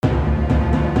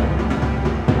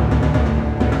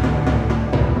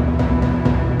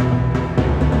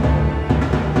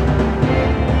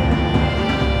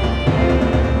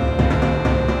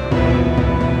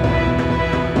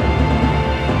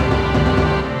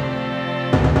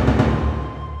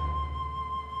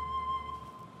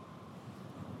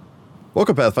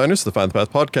Welcome, Pathfinders, to the Find the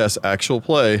Path podcast actual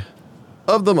play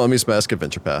of the Mummy's Mask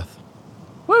Adventure Path.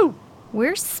 Woo!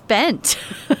 We're spent.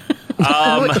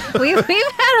 We've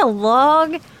had a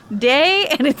long day,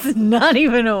 and it's not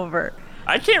even over.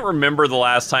 I can't remember the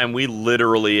last time we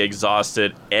literally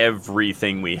exhausted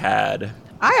everything we had.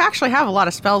 I actually have a lot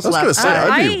of spells left. I was going to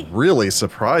say, I'd be really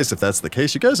surprised if that's the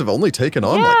case. You guys have only taken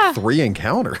on like 3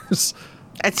 encounters.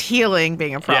 It's healing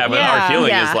being a problem. Yeah, but our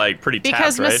healing is like pretty tapped,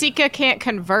 because right? Masika can't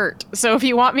convert. So if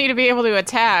you want me to be able to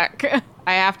attack,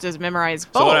 I have to memorize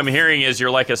both. So what I'm hearing is you're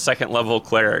like a second level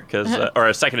clerich, or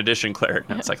a second edition cleric,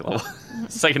 not second level,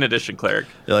 second edition cleric.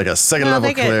 You're like a second level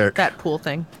they get cleric. that pool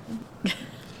thing.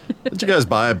 Did you guys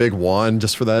buy a big wand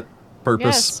just for that purpose?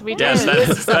 Yes, we did.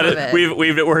 Yes,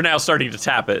 we're now starting to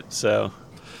tap it. So,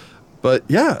 but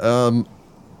yeah,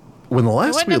 when the It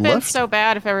last wouldn't we have been left, so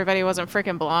bad if everybody wasn't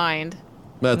freaking blind.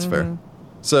 that's fair.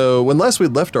 So when last we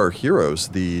left our heroes,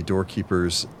 the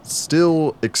doorkeepers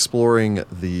still exploring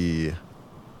the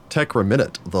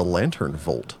Tekraminet, the Lantern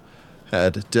Vault,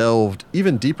 had delved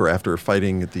even deeper after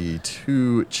fighting the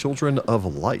 2 Children of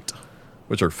Light,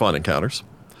 which are fun encounters.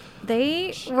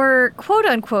 They were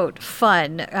quote-unquote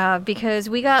fun because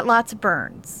we got lots of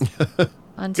burns.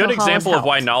 Until good example of Hall's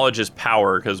why helped. knowledge is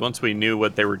power, because once we knew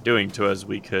what they were doing to us,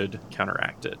 we could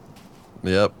counteract it.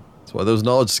 Yep. That's why those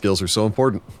knowledge skills are so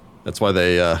important. That's why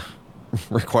they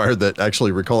require that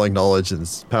actually recalling knowledge,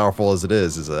 as powerful as it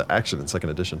is an action in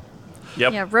 2nd edition.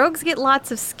 Yep. Yeah, rogues get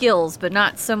lots of skills, but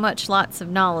not so much lots of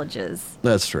knowledges.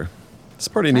 That's true. This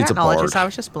party I needs a got knowledge, bard. I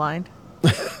was just blind.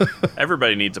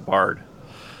 Everybody needs a bard.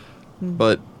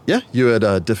 But yeah, you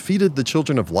had defeated the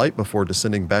Children of Light before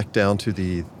descending back down to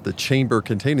the chamber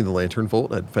containing the Lantern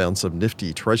Vault. Had found some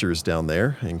nifty treasures down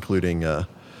there, including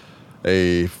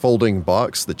a folding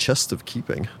box, the Chest of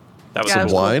Keeping, That was Yeah, some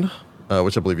some wine,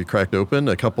 which I believe you cracked open,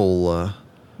 a couple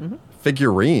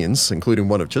figurines, including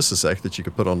one of Chisisek that you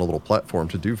could put on a little platform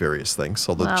to do various things.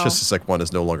 Although Wow. the Chisisek one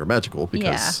is no longer magical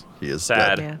because he is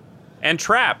Sad. dead. Yeah. And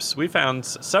traps. We found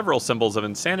several symbols of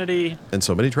insanity. And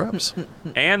so many traps.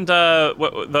 And the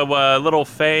little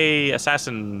Fey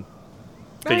assassin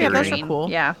Oh, yeah, figurine. those are cool.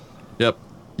 Yeah. Yep.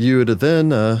 You had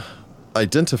then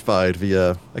identified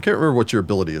via, I can't remember what your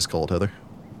ability is called, Heather.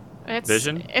 It's,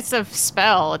 Vision? It's a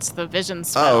spell. It's the vision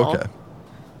spell. Oh, okay.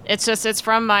 It's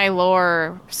from my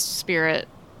lore spirit,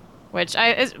 which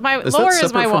my Is lore that is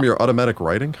separate my from your automatic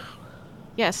writing?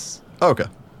 Yes. Oh, okay.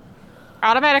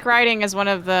 Automatic writing is one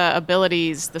of the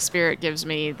abilities the spirit gives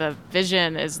me. The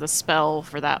vision is the spell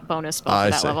for that bonus spell I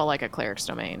for that see. level, like a cleric's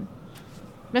domain.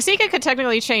 Masika could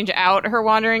technically change out her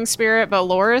wandering spirit, but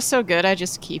lore is so good, I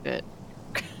just keep it.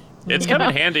 It's come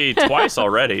in handy twice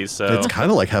already, so It's kind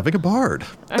of like having a bard.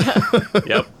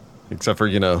 yep. Except for,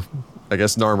 I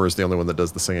guess Narmer is the only one that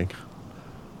does the singing.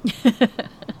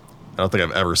 I don't think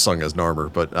I've ever sung as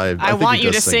Narmer, but I think want he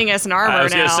you does to sing as Narmer I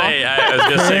was now.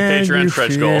 gonna say Patreon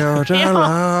stretch goal. the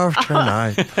love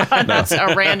tonight. That's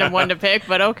a random one to pick,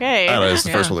 but okay. I don't know, it's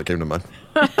the first one that came to mind.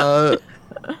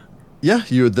 Yeah,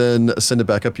 you would then ascend it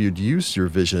back up. You'd use your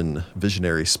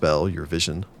visionary spell, your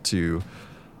vision, to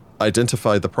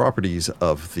identify the properties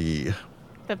of the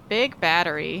The big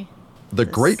battery.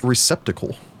 Great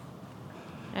Receptacle.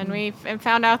 And we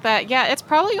found out that, it's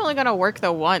probably only going to work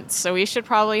the once, so we should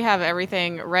probably have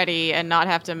everything ready and not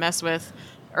have to mess with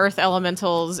earth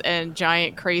elementals and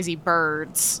giant crazy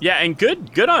birds. Yeah, and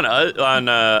good on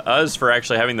us for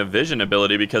actually having the vision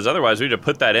ability, because otherwise we'd have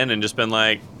put that in and just been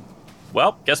like,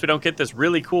 well, guess we don't get this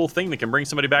really cool thing that can bring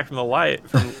somebody back from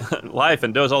life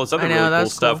and does all this other I know, really cool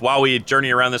that's stuff cool. while we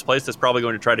journey around this place that's probably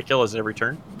going to try to kill us at every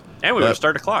turn. And we would have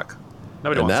started a clock.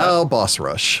 Nobody And wants now, boss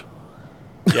rush.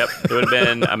 that. Yep, it would have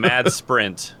been a mad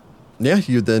sprint. Yeah,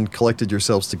 you then collected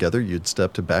yourselves together. You'd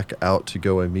stepped back out to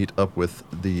go and meet up with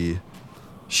the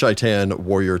Shaitan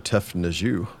warrior Tef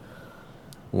Naju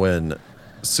when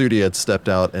Sudi had stepped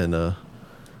out and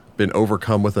been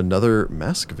overcome with another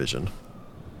mask vision.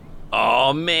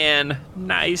 Oh, man.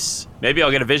 Nice. Maybe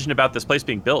I'll get a vision about this place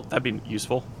being built. That'd be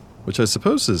useful. Which I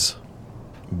suppose is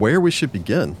where we should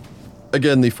begin.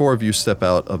 Again, the 4 of you step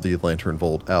out of the Lantern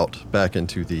Vault out back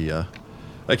into the,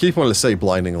 I keep wanting to say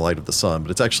blinding light of the sun,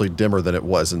 but it's actually dimmer than it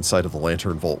was inside of the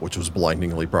Lantern Vault, which was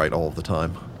blindingly bright all of the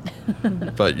time.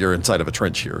 But you're inside of a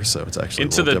trench here, so it's actually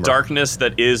Into a the little dimmer. darkness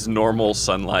that is normal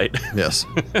sunlight. Yes,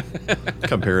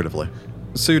 comparatively.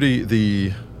 Sudi,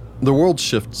 the world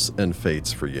shifts and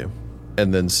fades for you,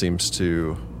 and then seems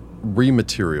to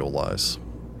rematerialize.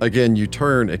 Again, you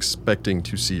turn expecting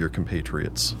to see your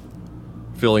compatriots,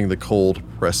 feeling the cold,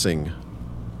 pressing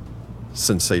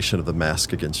sensation of the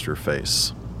mask against your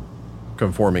face,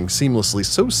 conforming seamlessly,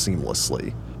 so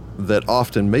seamlessly that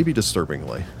often, maybe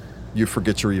disturbingly, you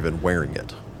forget you're even wearing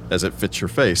it, as it fits your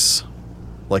face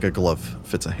like a glove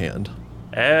fits a hand.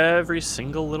 Every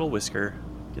single little whisker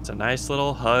gets a nice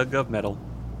little hug of metal.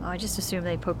 Oh, I just assumed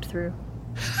they poked through.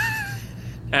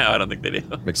 No, I don't think they do.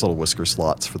 Makes little whisker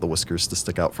slots for the whiskers to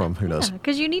stick out from. Who knows?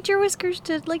 Because you need your whiskers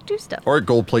to, like, do stuff. Or it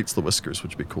gold plates the whiskers,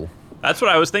 which would be cool. That's what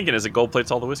I was thinking, is it gold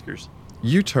plates all the whiskers.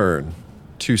 You turn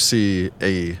to see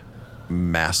a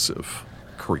massive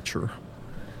creature.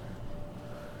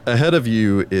 Ahead of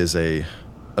you is a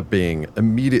being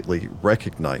immediately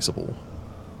recognizable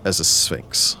as a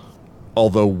sphinx,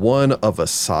 although one of a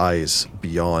size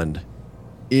beyond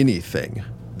anything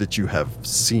that you have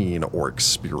seen or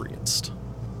experienced.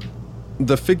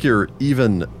 The figure,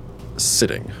 even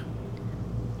sitting,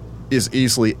 is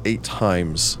easily 8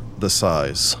 times the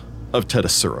size of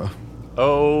Tedasura,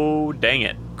 Oh, dang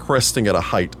it. cresting at a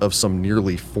height of some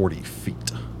nearly 40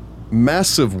 feet.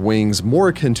 Massive wings, more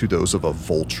akin to those of a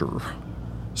vulture,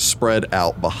 spread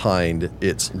out behind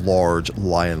its large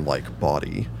lion-like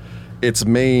body. Its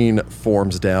mane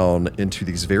forms down into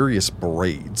these various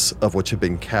braids, of which have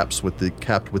been capped with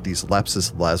these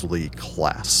lapis lazuli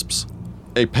clasps.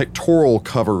 A pectoral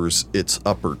covers its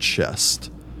upper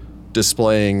chest,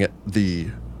 displaying the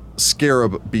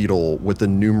scarab beetle with the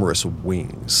numerous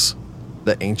wings,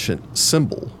 the ancient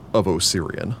symbol of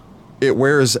Osirian. It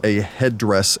wears a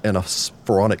headdress and a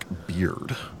pharaonic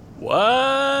beard.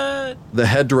 What? The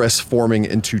headdress forming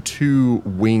into 2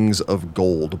 wings of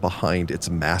gold behind its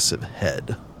massive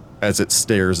head as it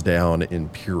stares down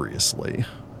imperiously,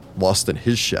 lost in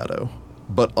his shadow,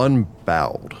 but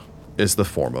unbowed is the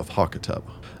form of Hakatep.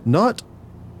 Not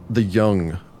the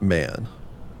young man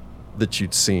that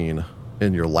you'd seen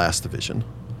in your last vision.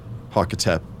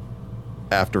 Hakatep,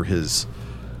 after his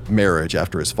marriage,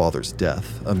 after his father's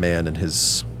death, a man in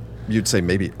his, you'd say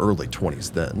maybe early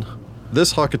 20s then.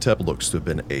 This Hakatep looks to have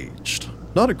been aged.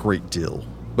 Not a great deal,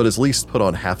 but at least put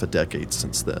on half a decade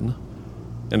since then,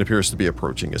 and appears to be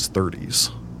approaching his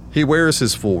 30s. He wears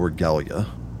his full regalia,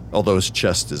 although his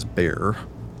chest is bare.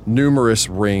 Numerous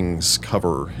rings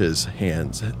cover his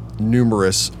hands,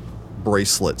 numerous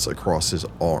bracelets across his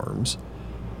arms,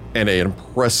 and an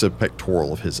impressive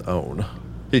pectoral of his own.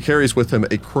 He carries with him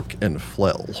a crook and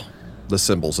flail, the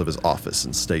symbols of his office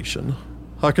and station.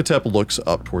 Hakatep looks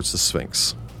up towards the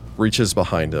Sphinx, reaches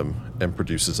behind him, and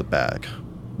produces a bag.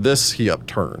 This he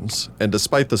upturns, and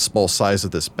despite the small size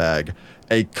of this bag,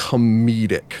 a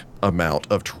comedic amount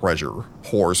of treasure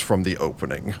pours from the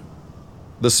opening.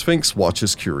 The Sphinx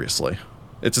watches curiously.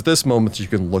 It's at this moment you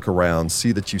can look around,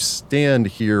 see that you stand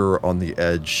here on the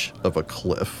edge of a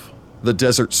cliff. The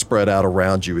desert spread out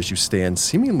around you as you stand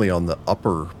seemingly on the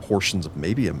upper portions of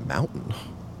maybe a mountain.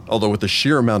 Although with the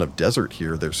sheer amount of desert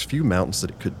here, there's few mountains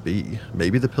that it could be.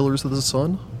 Maybe the Pillars of the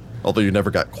Sun? Although you never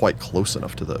got quite close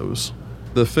enough to those.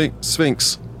 The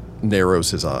Sphinx narrows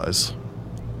his eyes.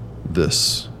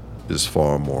 This is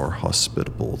far more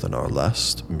hospitable than our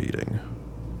last meeting.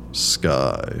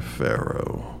 Sky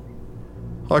Pharaoh.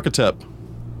 Hakatep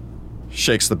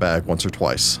shakes the bag once or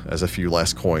twice as a few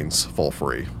last coins fall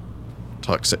free,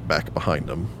 tucks it back behind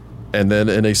him, and then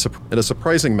in a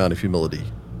surprising amount of humility,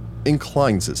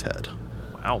 inclines his head.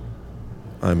 Wow.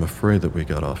 I'm afraid that we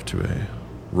got off to a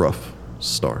rough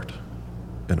start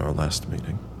in our last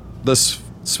meeting. The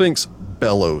Sphinx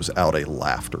bellows out a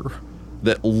laughter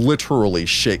that literally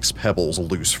shakes pebbles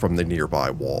loose from the nearby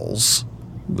walls.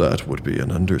 That would be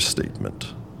an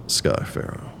understatement, Sky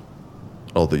Pharaoh.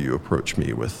 Although you approach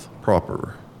me with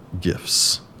proper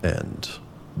gifts and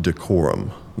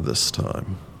decorum this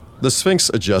time. The Sphinx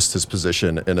adjusts his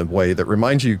position in a way that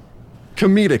reminds you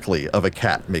comedically of a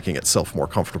cat making itself more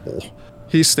comfortable.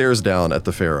 He stares down at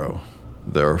the Pharaoh.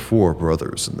 There are 4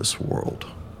 brothers in this world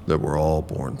that were all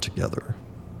born together.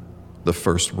 The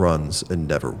first runs and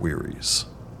never wearies.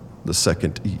 The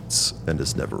second eats and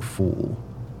is never full.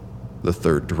 The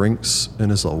third drinks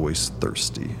and is always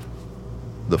thirsty.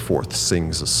 The fourth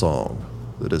sings a song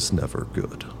that is never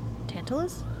good.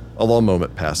 Tantalus? A long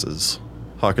moment passes.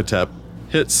 Hakatep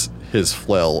hits his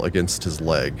flail against his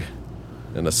leg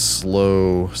in a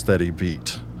slow, steady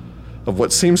beat of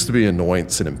what seems to be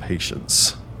annoyance and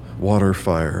impatience. Water,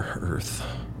 fire, earth,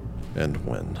 and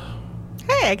wind.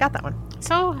 Hey, I got that one.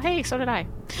 So did I.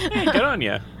 Hey, good on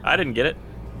you. I didn't get it.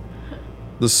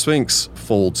 The Sphinx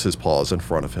folds his paws in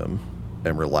front of him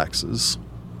and relaxes,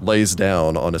 lays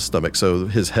down on his stomach so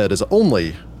his head is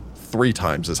only 3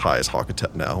 times as high as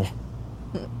Hakatep now.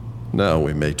 Now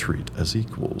we may treat as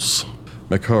equals.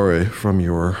 Makari, from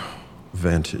your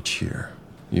vantage here,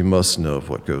 you must know of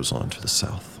what goes on to the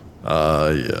south. Ah,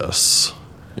 yes.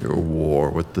 Your war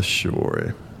with the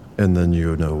Shori. And then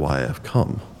you know why I've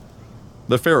come.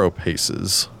 The Pharaoh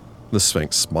paces, The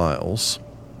Sphinx smiles.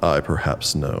 I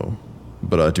perhaps know,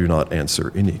 but I do not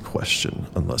answer any question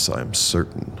unless I am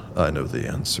certain I know the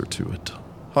answer to it.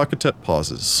 Hakatep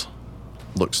pauses,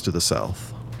 looks to the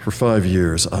south. For 5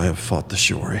 years, I have fought the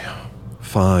Shori.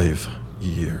 5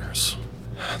 years.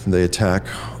 They attack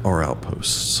our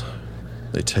outposts.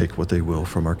 They take what they will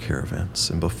from our caravans,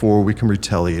 and before we can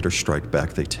retaliate or strike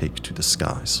back, they take to the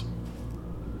skies.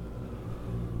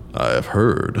 I have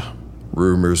heard,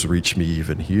 rumors reach me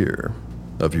even here,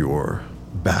 of your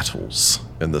battles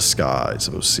in the skies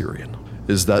of Osirian.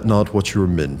 Is that not what your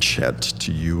men chant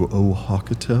to you, O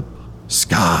Hakatep?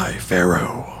 Sky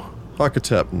Pharaoh.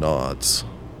 Hakatep nods.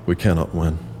 We cannot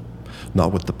win.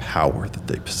 Not with the power that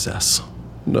they possess.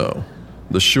 No,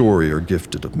 the Shori are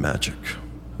gifted of magic.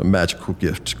 A magical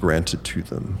gift granted to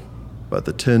them by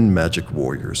the 10 magic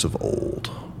warriors of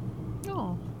old.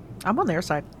 Oh, I'm on their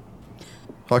side.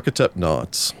 Hakatep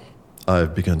nods. I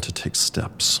have begun to take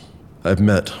steps. I have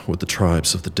met with the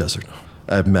tribes of the desert.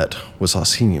 I have met with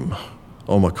Asim,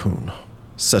 Omakun,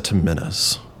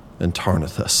 Setamenes, and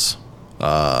Tarnathes.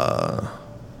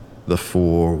 The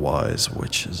 4 wise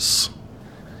witches.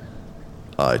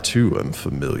 I too am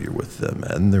familiar with them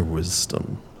and their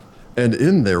wisdom. And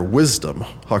in their wisdom,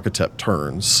 Hakatep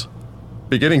turns,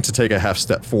 beginning to take a half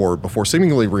step forward before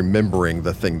seemingly remembering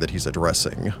the thing that he's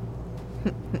addressing.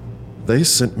 They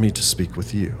sent me to speak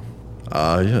with you.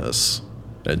 Ah, yes.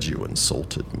 And you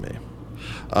insulted me.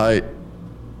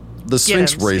 The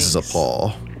Sphinx raises a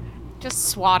paw. Just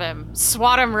swat him.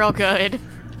 Swat him real good.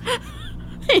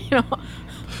 You know.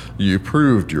 You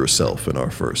proved yourself in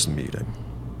our first meeting.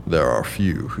 There are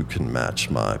few who can match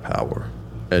my power,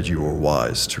 and you were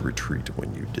wise to retreat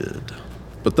when you did.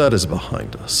 But that is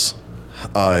behind us.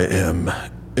 I am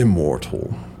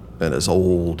immortal, and as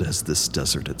old as this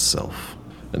desert itself,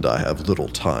 and I have little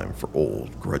time for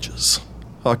old grudges.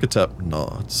 Hakatep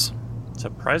nods.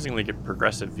 Surprisingly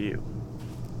progressive view.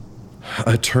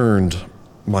 I turned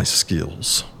my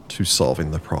skills to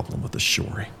solving the problem with the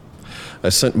Shori. I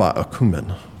sent my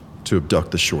Akumen to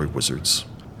abduct the Shori wizards.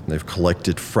 They've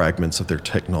collected fragments of their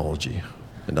technology,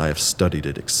 and I have studied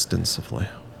it extensively.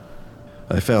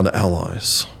 I found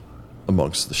allies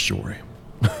amongst the Shori.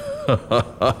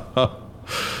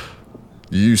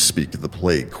 You speak of the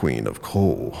Plague Queen of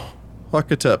Kol.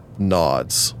 Hakatep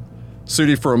nods.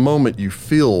 Sudi, for a moment you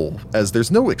feel as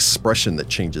there's no expression that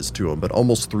changes to him, but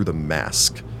almost through the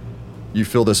mask, you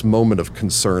feel this moment of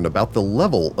concern about the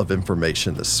level of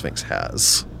information the Sphinx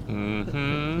has.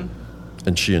 Mm-hmm.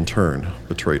 And she in turn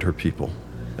betrayed her people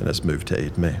and has moved to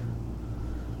aid me.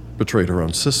 Betrayed her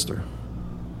own sister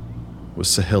with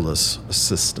Sahila's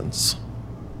assistance.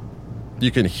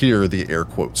 You can hear the air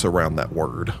quotes around that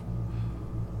word.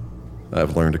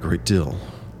 I've learned a great deal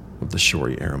of the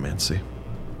Shori aromancy.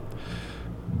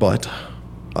 But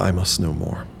I must know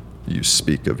more. You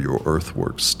speak of your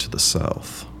earthworks to the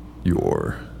south,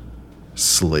 your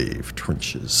slave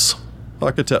trenches.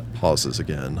 Hakatep pauses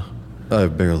again. I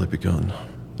have barely begun,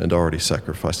 and already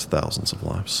sacrificed thousands of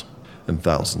lives, and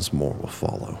thousands more will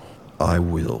follow. I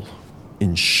will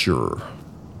ensure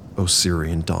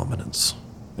Osirian dominance,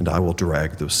 and I will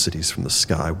drag those cities from the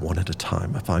sky one at a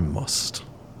time if I must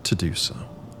to do so.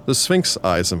 The Sphinx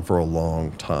eyes him for a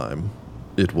long time.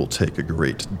 It will take a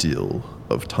great deal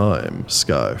of time,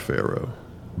 Sky Pharaoh,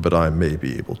 but I may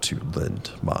be able to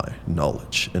lend my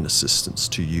knowledge and assistance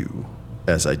to you,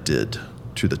 as I did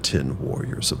to the 10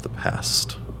 warriors of the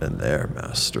past and their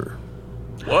master.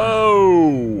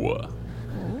 Whoa!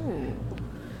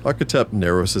 Hakatep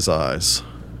narrows his eyes.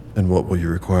 And what will you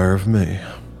require of me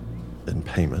in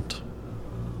payment?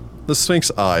 The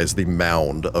Sphinx eyes the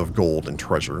mound of gold and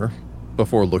treasure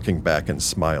before looking back and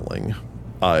smiling.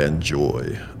 I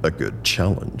enjoy a good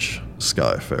challenge,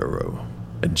 Sky Pharaoh,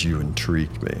 and you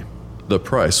intrigue me. The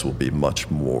price will be much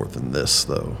more than this,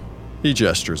 though. He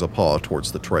gestures a paw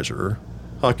towards the treasurer.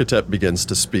 Hakatep begins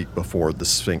to speak before the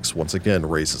Sphinx once again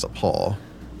raises a paw.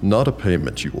 Not a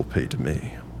payment you will pay to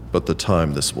me, but the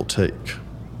time this will take.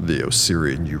 The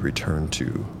Osirian you return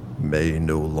to may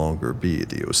no longer be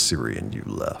the Osirian you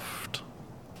left.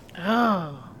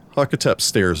 Oh. Hakatep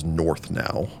stares north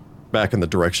now, back in the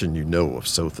direction you know of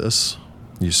Sothis.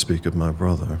 You speak of my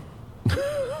brother.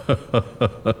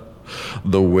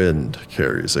 The wind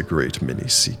carries a great many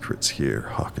secrets here,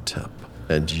 Hakatep,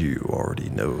 and you already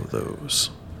know those.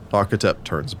 Hakatep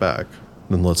turns back.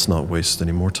 Then let's not waste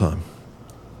any more time.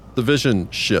 The vision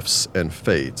shifts and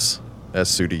fades as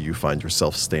Sudi you find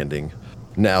yourself standing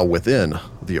now within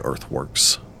the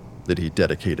earthworks that he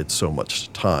dedicated so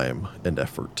much time and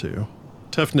effort to.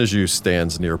 Tefnaju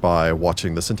stands nearby,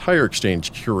 watching this entire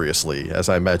exchange curiously, as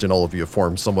I imagine all of you have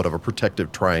formed somewhat of a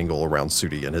protective triangle around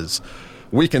Sudi in his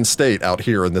weakened state out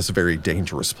here in this very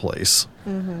dangerous place.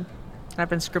 I've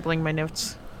been scribbling my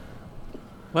notes.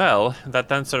 Well, that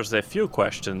answers a few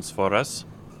questions for us.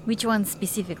 Which one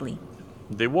specifically?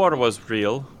 The war was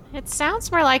real. It sounds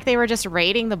more like they were just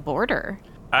raiding the border.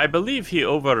 I believe he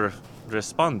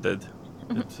over-responded,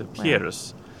 it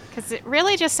appears. Because it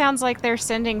really just sounds like they're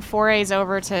sending forays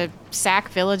over to sack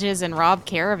villages and rob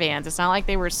caravans. It's not like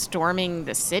they were storming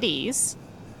the cities.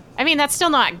 I mean, that's still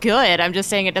not good. I'm just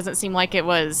saying it doesn't seem like it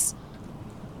was...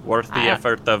 Worth the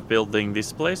effort of building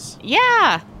this place?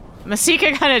 Yeah!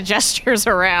 Masika kind of gestures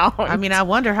around. I mean, I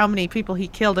wonder how many people he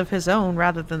killed of his own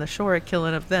rather than the Shora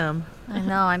killing of them. I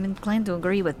know, I'm inclined to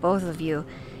agree with both of you.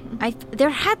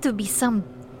 There had to be some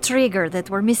trigger that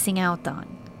we're missing out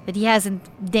on, that he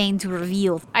hasn't deigned to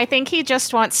reveal. I think he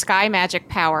just wants sky magic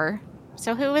power.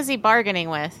 So who is he bargaining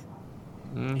with?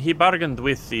 He bargained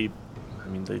with the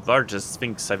largest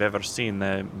sphinx I've ever seen,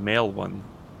 the male one.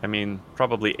 I mean,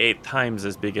 probably 8 times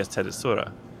as big as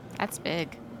Tedesura. That's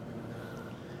big.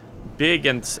 Big,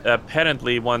 and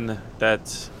apparently one that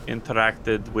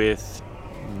interacted with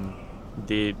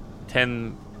the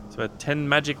 10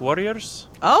 magic warriors,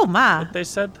 Oh, my. they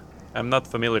said. I'm not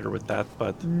familiar with that,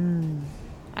 but... I don't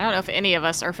know if any of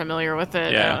us are familiar with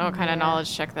it. Yeah. I don't know what kind of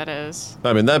knowledge check that is.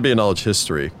 I mean, that'd be a knowledge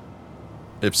history.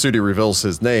 If Sudi reveals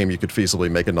his name, you could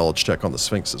feasibly make a knowledge check on the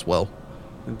Sphinx as well.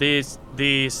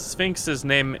 The Sphinx's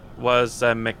name was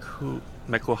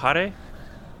Mekuhare.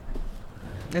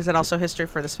 Is it also history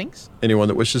for the Sphinx? Anyone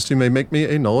that wishes to may make me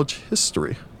a knowledge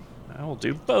history. I will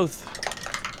do both.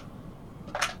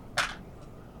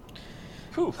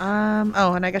 Whew.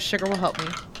 Oh, and I guess sugar will help me.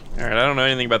 All right, I don't know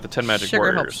anything about the 10 magic Sugar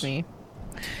warriors. helps me.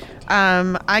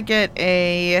 I get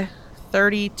a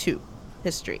 32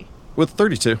 history. With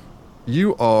 32,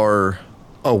 you are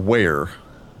aware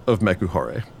of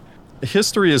Mekuhare.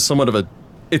 History is somewhat of a...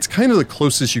 It's kind of the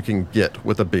closest you can get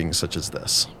with a being such as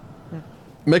this.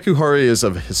 Mekuhare is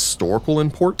of historical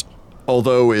import,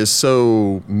 although is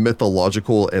so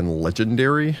mythological and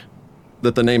legendary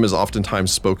that the name is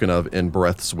oftentimes spoken of in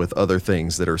breaths with other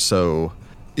things that are so,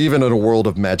 even in a world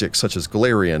of magic such as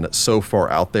Galarian, so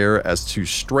far out there as to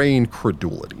strain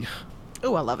credulity.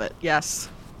 Oh, I love it. Yes.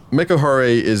 Mekuhare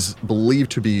is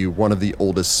believed to be one of the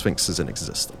oldest sphinxes in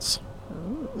existence.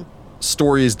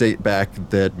 Stories date back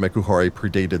that Mekuhare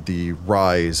predated the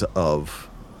rise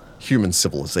of human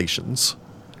civilizations,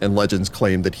 and legends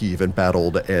claim that he even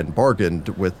battled and bargained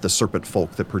with the serpent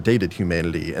folk that predated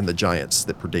humanity and the giants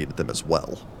that predated them as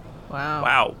well. Wow.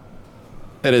 Wow.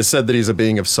 It is said that he's a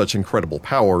being of such incredible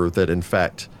power that, in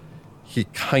fact, he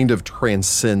kind of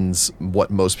transcends what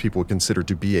most people would consider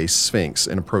to be a sphinx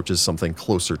and approaches something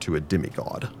closer to a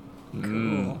demigod.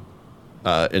 Cool.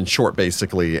 In short,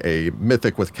 basically, a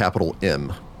mythic with capital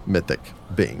M mythic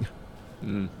being. I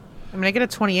mean, I get a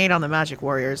 28 on the Magic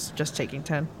Warriors, just taking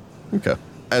 10. Okay.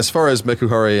 As far as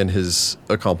Mekuhare and his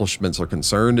accomplishments are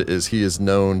concerned, is he is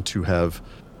known to have,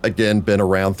 again, been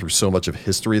around through so much of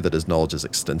history that his knowledge is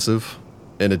extensive.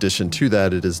 In addition to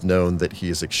that, it is known that he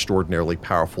is extraordinarily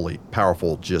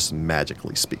powerful just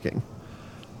magically speaking,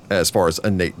 as far as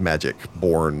innate magic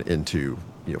born into,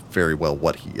 very well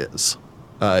what he is.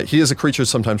 He is a creature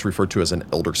sometimes referred to as an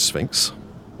elder sphinx.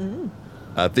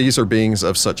 These are beings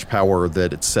of such power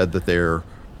that it's said that their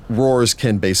roars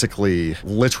can basically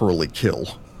literally kill.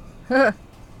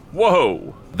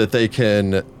 Whoa. That they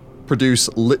can produce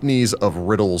litanies of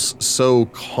riddles so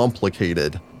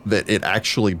complicated that it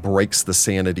actually breaks the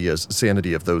sanity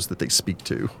of those that they speak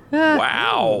to.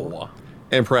 Wow.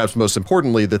 And perhaps most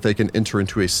importantly, that he can enter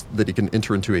into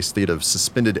a state of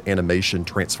suspended animation,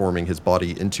 transforming his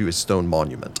body into a stone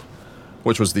monument,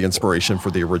 which was the inspiration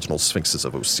for the original Sphinxes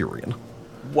of Osirian.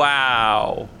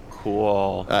 Wow.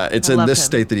 Cool. It's I in love this him.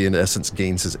 state that he, in essence,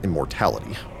 gains his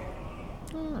immortality.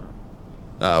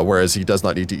 Whereas he does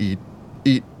not need to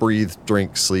eat, breathe,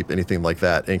 drink, sleep, anything like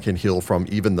that, and can heal from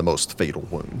even the most fatal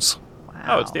wounds. Wow.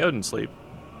 Oh, it's the Odin sleep.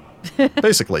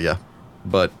 Basically, yeah.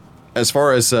 But as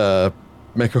far as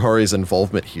Mekuhare's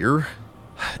involvement here,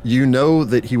 you know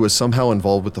that he was somehow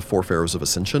involved with the Four Pharaohs of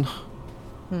Ascension.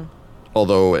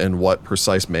 Although in what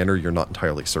precise manner, you're not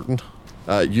entirely certain.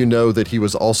 You know that he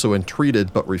was also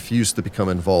entreated but refused to become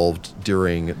involved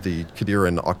during the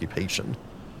Qadiran occupation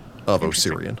of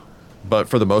Osirian. But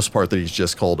for the most part, that he's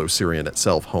just called Osirian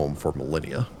itself home for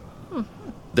millennia.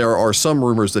 There are some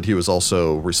rumors that he was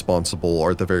also responsible,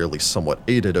 or at the very least somewhat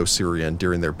aided Osirian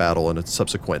during their battle and its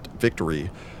subsequent victory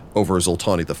over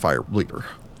Zoltani the Fire Leader,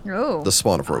 Oh. the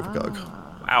spawn of Rovagog.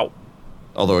 Wow.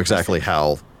 Although exactly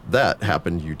how that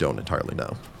happened, you don't entirely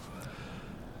know.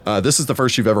 This is the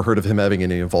first you've ever heard of him having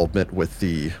any involvement with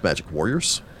the Magic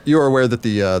Warriors. You are aware that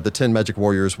the 10 Magic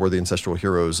Warriors were the ancestral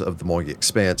heroes of the Mwangi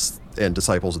Expanse and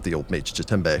disciples of the old mage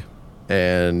Jatembe.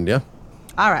 And yeah,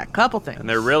 All right, couple things. And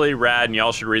they're really rad, and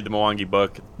y'all should read the Mwangi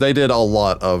book. they did a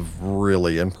lot of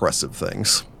really impressive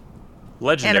things. And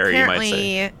Legendary, you might apparently,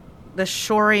 say. the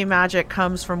Shori magic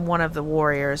comes from one of the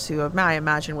warriors who I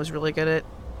imagine was really good at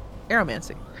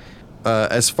aeromancy.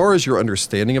 As far as your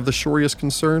understanding of the Shori is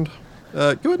concerned, go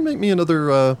ahead and make me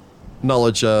another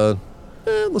knowledge.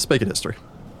 Let's make it history.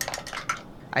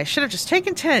 I should have just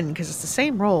taken 10 because it's the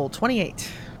same roll.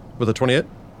 28. With a 28?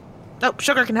 Oh,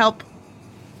 sugar can help.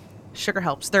 Sugar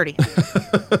helps. 30.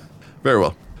 Very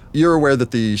well. You're aware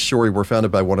that the Shori were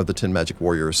founded by one of the 10 Magic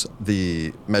Warriors,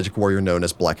 the Magic Warrior known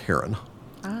as Black Heron.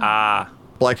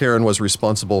 Black Heron was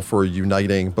responsible for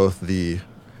uniting both the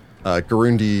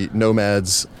Garundi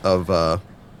nomads of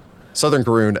southern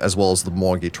Garund as well as the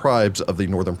Mwangi tribes of the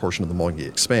northern portion of the Mwangi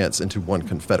Expanse into one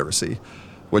confederacy,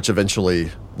 which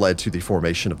eventually led to the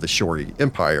formation of the Shori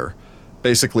Empire,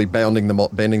 basically banding them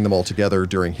all together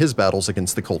during his battles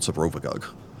against the cults of Rovagug.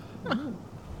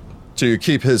 To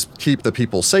keep the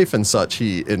people safe and such,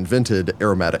 he invented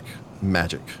aromatic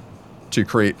magic to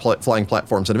create flying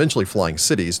platforms and eventually flying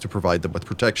cities to provide them with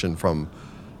protection from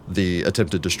the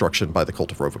attempted destruction by the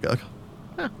cult of Rovagug.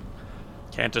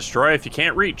 Can't destroy if you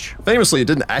can't reach. Famously, it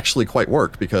didn't actually quite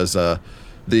work because the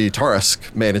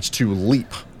Tarask managed to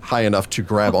leap high enough to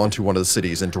grab onto one of the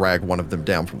cities and drag one of them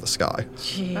down from the sky.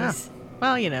 Jeez.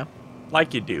 Well, you know.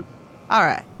 Like you do. All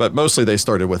right. But mostly they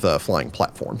started with flying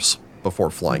platforms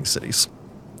before flying cities.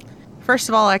 First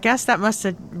of all, I guess that must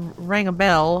have rang a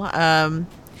bell.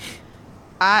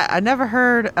 I never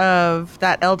heard of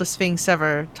that Elder Sphinx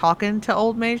ever talking to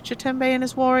old Mage Jatembe and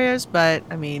his warriors, but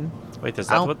I mean, Wait, is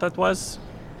that what that was?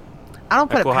 I don't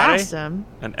put it Ekuhare? past him.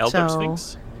 An Elder So,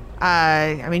 Sphinx?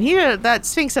 I mean, that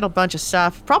Sphinx did a bunch of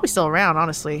stuff. Probably still around,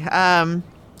 honestly.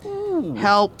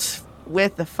 Helped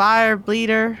with the Fire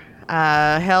Bleeder.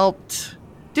 Helped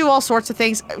do all sorts of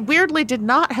things. Weirdly, did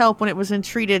not help when it was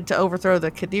entreated to overthrow the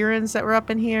Kadirans that were up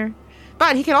in here.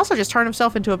 But he can also just turn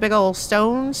himself into a big old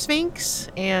stone sphinx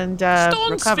and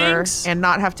recover Sphinx? and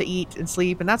not have to eat and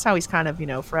sleep. And that's how he's kind of,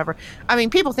 forever. I mean,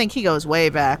 people think he goes way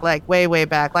back, like way, way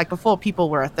back, like before people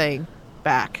were a thing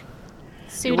back.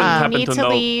 Sudi, wouldn't happen you need to to know-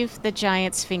 leave the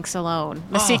giant sphinx alone.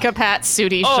 Masika pats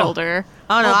Sudi's Oh. shoulder.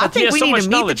 Oh, no, Oh, I but he think has we so need much to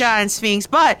meet the knowledge. giant sphinx.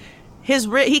 But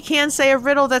he can say a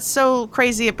riddle that's so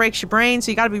crazy it breaks your brain, so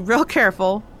you got to be real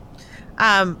careful.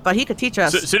 But he could teach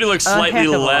us. Sudi looks a slightly heck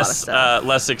of a lot of less stuff.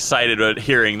 less excited at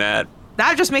hearing that.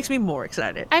 That just makes me more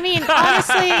excited. I mean,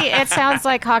 honestly, it sounds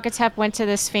like Hakatep went to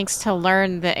the Sphinx to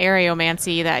learn the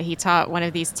aeromancy that he taught one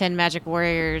of these 10 magic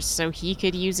warriors so he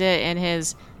could use it in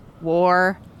his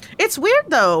war. It's weird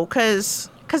though, cause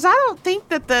I don't think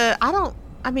that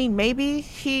I mean, maybe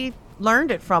he learned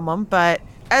it from him, but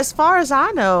as far as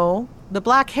I know, the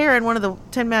Black Heron, one of the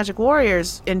 10 magic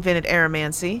warriors, invented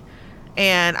aeromancy.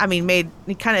 And I mean,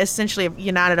 he kind of essentially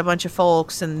united a bunch of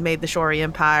folks and made the Shori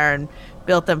Empire and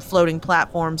built them floating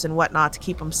platforms and whatnot to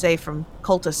keep them safe from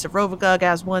cultists of Rovagug,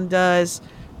 as one does.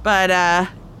 But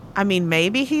I mean,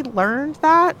 maybe he learned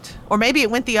that, or maybe it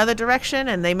went the other direction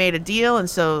and they made a deal, and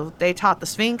so they taught the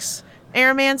Sphinx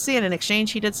aeromancy, and in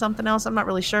exchange he did something else. I'm not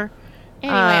really sure.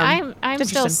 Anyway, I'm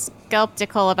it's still interesting.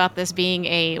 skeptical about this being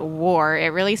a war. It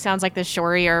really sounds like the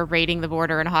Shori are raiding the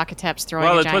border and Hakatep's throwing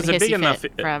Well, a it giant was a big hissy enough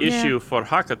fit from... issue for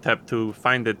Hakatep to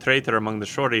find a traitor among the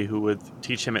Shori who would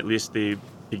teach him at least the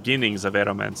beginnings of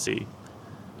aeromancy.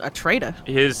 A traitor.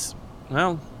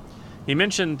 He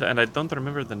mentioned, and I don't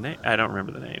remember the name. I don't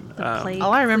remember the name. Plague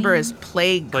All I remember Queen. is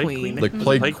Plague Plague Queen. Queen? The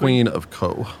Plague Plague Queen of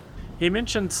Ko. He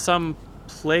mentioned some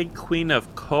Plague Queen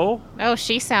of Ko. Oh,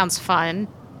 she sounds fun.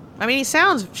 I mean, she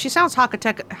sounds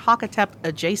Hakatep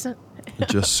adjacent.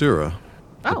 Jasura,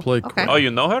 the Oh, Plague okay. Queen. Oh, you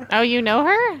know her? Oh, you know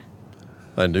her?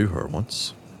 I knew her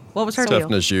once. What was her deal?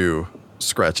 Stefnaju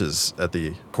scratches at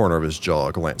the corner of his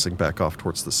jaw, glancing back off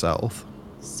towards the south.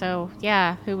 So,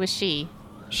 yeah, who was she?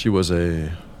 She was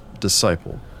a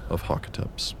disciple of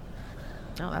Hakatep's.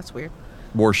 Oh, that's weird.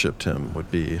 Worshipped him would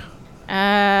be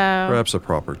Oh, perhaps a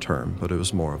proper term, but it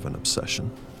was more of an obsession.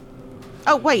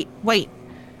 Oh, wait.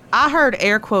 I heard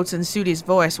air quotes in Sudi's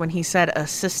voice when he said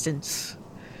assistance.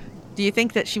 Do you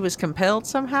think that she was compelled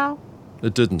somehow?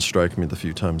 It didn't strike me the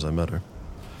few times I met her.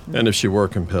 And if she were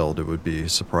compelled, it would be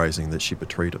surprising that she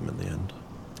betrayed him in the end.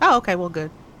 Oh, okay, well,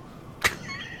 good.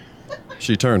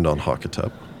 She turned on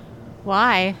Hakatep.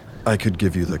 why? I could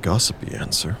give you the gossipy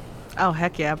answer. Oh,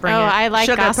 heck yeah, bring Oh, it. I like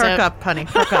Sugar, gossip. perk up, honey,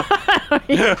 perk up.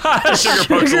 Sugar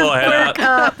pokes a little head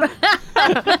out.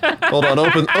 Hold on,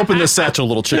 open this satchel,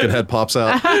 little chicken head pops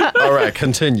out. All right,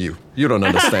 continue. You don't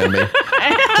understand me.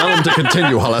 Tell him to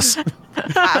continue, Hollis.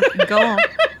 Go on.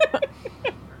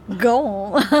 Go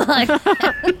on.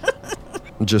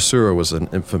 Jasura was an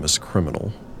infamous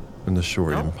criminal in the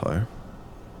Shori Empire.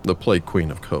 The Plague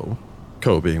Queen of Ko.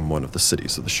 Ko being one of the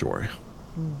cities of the Shori.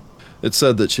 It's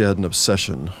said that she had an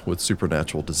obsession with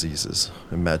supernatural diseases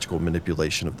and magical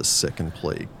manipulation of the sick and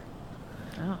plague.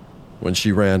 When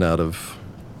she ran out of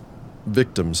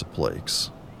victims of plagues,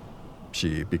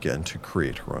 she began to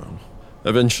create her own.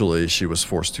 Eventually, she was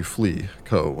forced to flee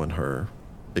Ko when her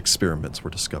experiments were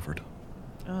discovered.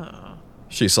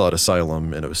 She sought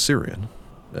asylum in Osirian,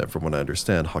 and from what I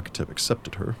understand, Hakatep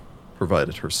accepted her,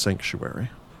 provided her sanctuary.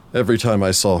 Every time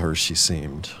I saw her, she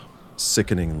seemed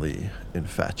sickeningly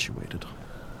infatuated.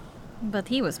 But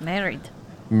he was married.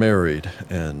 Married,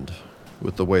 and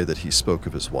with the way that he spoke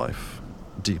of his wife,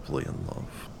 deeply in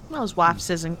love. Well, his wife's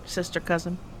sister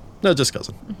cousin. No, just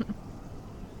cousin.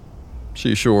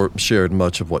 She shared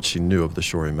much of what she knew of the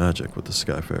Shori magic with the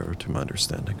Skyfarer, to my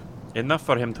understanding. Enough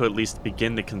for him to at least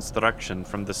begin the construction.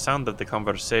 From the sound of the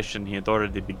conversation, he had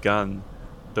already begun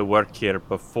the work here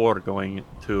before going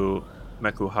to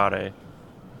Mekuhare.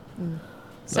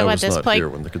 So I what was this not plague? here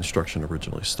when the construction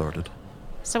originally started.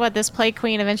 So what this plague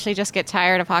queen eventually just get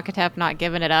tired of Hakatep not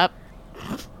giving it up?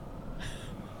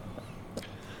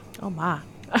 Oh my.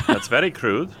 That's very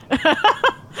crude.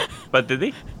 But did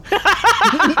he?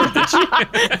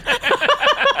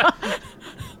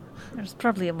 There's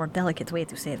probably a more delicate way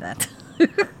to say that.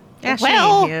 Yeah, she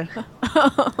Well- ain't here.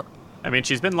 I mean,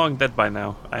 she's been long dead by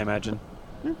now, I imagine.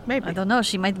 Maybe. I don't know.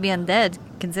 She might be undead,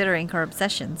 considering her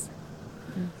obsessions.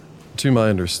 To my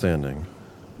understanding,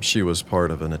 she was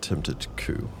part of an attempted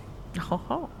coup.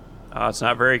 Oh. Oh, it's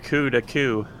not very coup to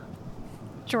coup.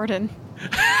 Jordan.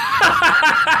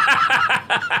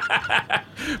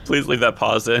 Please leave that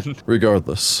pause in.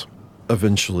 Regardless,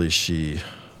 eventually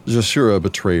Jasura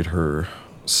betrayed her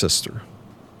sister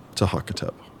to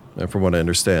Hakatep. And from what I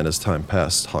understand, as time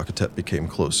passed, Hakatep became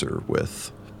closer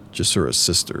with Jasura's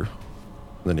sister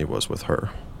than he was with her.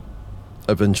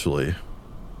 Eventually,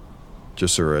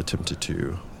 Jasura attempted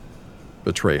to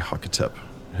betray Hakatep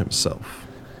himself,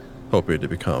 hoping to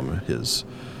become his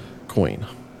queen.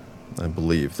 I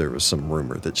believe there was some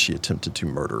rumor that she attempted to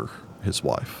murder his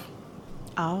wife.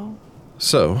 Oh.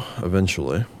 So,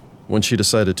 eventually, when she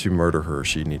decided to murder her,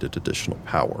 she needed additional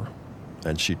power,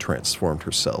 and she transformed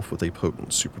herself with a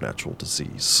potent supernatural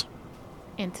disease.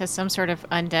 Into some sort of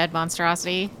undead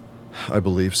monstrosity. I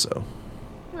believe so.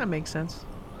 That makes sense.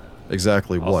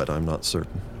 Exactly what, I'm not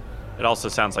certain. It also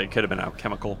sounds like it could have been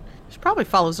alchemical. She probably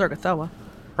follows Zergathoa.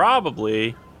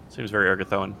 Probably. Seems very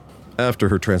Ergothoan. After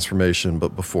her transformation,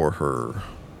 but before her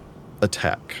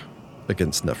attack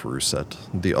against Neferuset,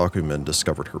 the Akumen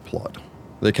discovered her plot.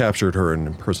 They captured her and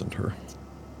imprisoned her.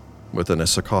 Within a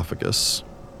sarcophagus,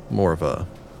 more of a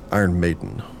Iron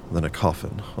Maiden than a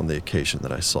coffin on the occasion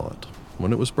that I saw it,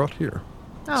 when it was brought here.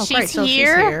 Oh, She's great. So she's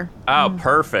here? here. Oh,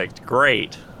 perfect.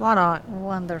 Great. Why not?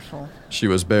 Wonderful. She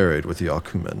was buried with the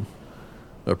Akumen,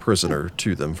 a prisoner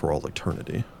to them for all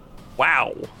eternity.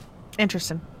 Wow.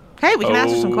 Interesting. Hey, we can ask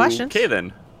her some questions. Okay,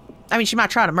 then. I mean, she might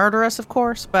try to murder us, of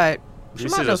course, but she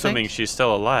This might is go assuming think. she's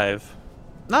still alive.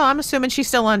 No, I'm assuming she's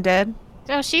still undead.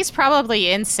 Oh, she's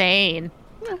probably insane.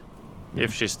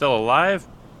 If she's still alive,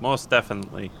 most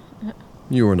definitely.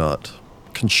 You are not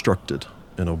constructed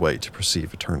in a way to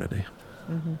perceive eternity.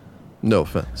 No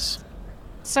offense.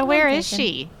 So where is taken.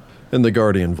 she? In the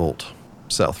Guardian Vault,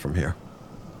 south from here.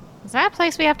 Is that a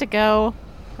place we have to go?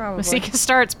 Probably. Masika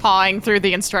starts pawing through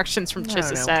the instructions from I don't know,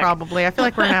 Chisisek. probably. I feel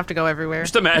like we're gonna have to go everywhere.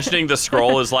 Just imagining the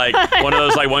scroll is like one of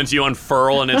those like ones you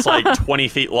unfurl and it's like 20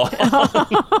 feet long.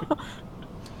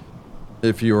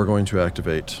 If you are going to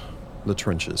activate the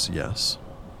trenches, yes.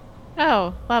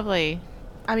 Oh, lovely.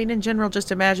 I mean, in general,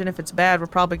 just imagine if it's bad, we're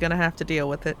probably gonna have to deal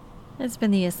with it. It's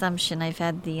been the assumption I've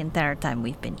had the entire time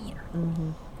we've been here.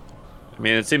 I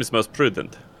mean, it seems most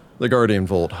prudent. The Guardian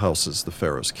Vault houses the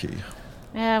Pharaoh's Key.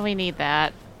 Yeah, we need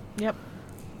that. Yep.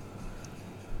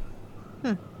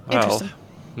 Well,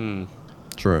 Interesting.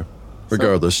 True.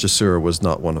 Regardless, Jasura was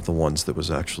not one of the ones that was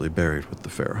actually buried with the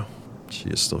Pharaoh. She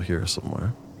is still here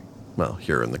somewhere. Well,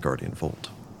 here in the Guardian Vault.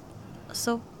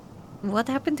 So, what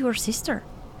happened to her sister?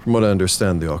 From what I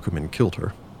understand, the Akumen killed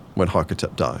her when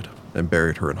Hakatep died and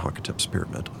buried her in Hakatep's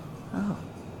pyramid.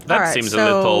 that Alright, seems a so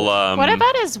little. What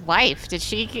about his wife? Did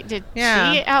she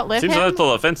Yeah. she outlive Seems him? a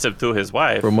little offensive to his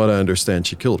wife. From what I understand,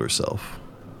 she killed herself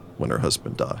when her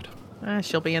husband died.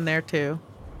 She'll be in there too.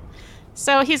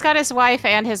 So he's got his wife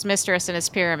and his mistress in his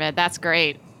pyramid. That's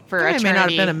great. for Yeah, it may not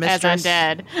have eternity been a as mistress.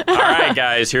 undead. All right,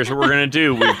 guys, here's what we're going to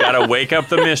do. We've got to wake up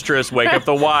the mistress, wake up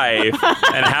the wife,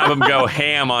 and have them go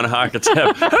ham on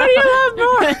Hakatep. Who do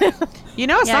you love more? You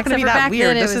know, it's Yeah, not going to except be for that back weird.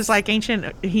 then it This was- is like ancient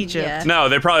Egypt. Yeah. No,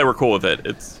 they probably were cool with it.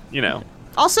 It's,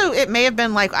 Also, it may have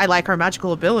been like, I like her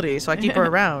magical ability, so I keep her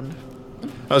around.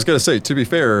 I was going to say, to be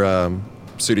fair,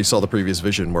 Sudi saw the previous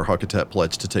vision where Hakatep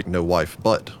pledged to take no wife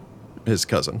but his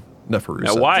cousin, Neferusa.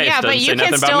 Now, wife Yeah, but doesn't say you can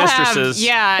nothing still about have. mistresses.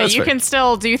 Yeah, That's you fair. can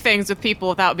still do things with people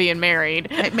without being married.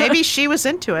 Maybe she was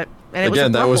into it. And it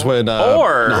Again, was a that was throuple. when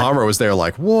Or- Nahamra was there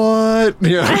like, what?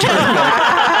 You know,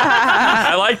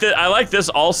 I like this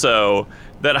also,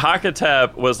 that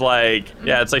Hakatep was like,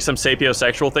 yeah, it's like some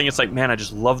sapiosexual thing. It's like, man, I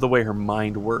just love the way her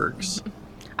mind works.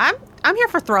 I'm here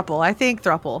for thruple. I think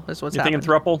thruple is what's You happening.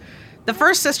 thinking thruple? The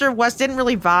first sister didn't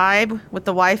really vibe with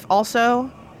the wife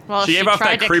also. Well, She gave off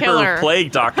tried that to kill creeper her.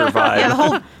 plague doctor vibe. Yeah, the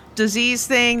whole disease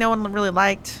thing no one really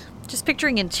liked. Just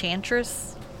picturing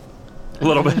Enchantress. A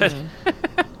little bit.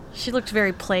 She looked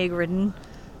very plague-ridden.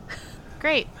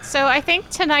 Great. So I think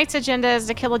tonight's agenda is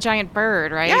to kill a giant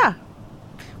bird, right? Yeah.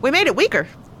 We made it weaker.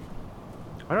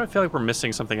 Why do I feel like we're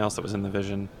missing something else that was in the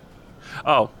vision?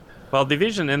 Oh, well, the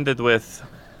vision ended with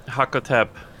Hakotep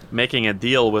making a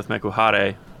deal with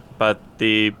Mekuhare, but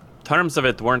the terms of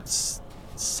it weren't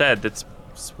said. It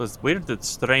was worded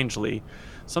strangely.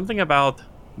 Something about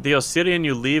the Osirian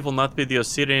you leave will not be the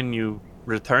Osirian you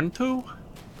return to?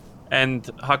 And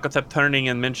Hakotep turning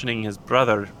and mentioning his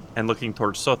brother and looking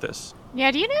towards Sotis.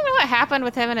 Yeah, do you know what happened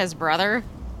with him and his brother?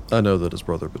 I know that his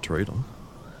brother betrayed him.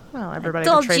 Well, everybody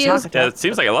told betrays you. Hakatep. Yeah, it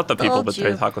seems like a lot of people Told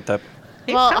betrayed you. Hakotep.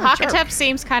 He's Well, kind of a jerk. Hakatep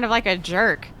seems kind of like a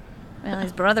jerk. Well,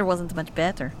 his brother wasn't much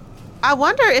better. I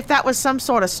wonder if that was some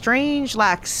sort of strange,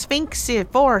 like, sphinx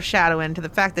foreshadowing to the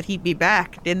fact that he'd be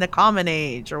back in the Common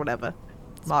Age or whatever.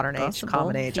 Modern Age, Possible.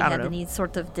 Common If Age, he I don't had know. any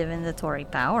sort of divinatory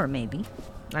power, maybe.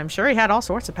 I'm sure he had all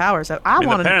sorts of powers. I mean,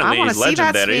 want to apparently he's see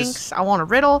that legendary. sphinx. I want a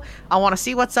riddle. I want to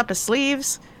see what's up his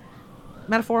sleeves.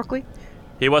 Metaphorically.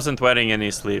 He wasn't wearing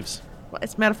any sleeves. Well,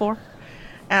 it's metaphor.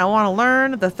 And I want to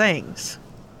learn the things.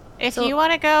 If So- you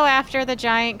want to go after the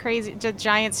giant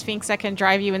sphinx that can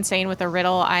drive you insane with a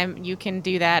riddle, you can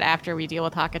do that after we deal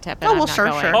with Hakatep. And Oh, I'm well, not sure,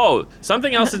 going. sure. Oh,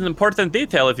 something else is an important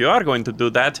detail if you are going to do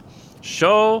that.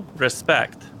 Show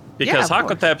respect. Because Yeah, of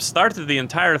course. Hakotep started the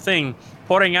entire thing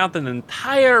pouring out an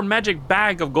entire magic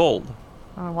bag of gold.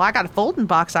 Well, I got a folding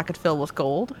box I could fill with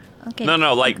gold. Okay.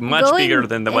 No, like much Going- bigger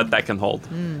than what that can hold.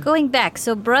 Going back,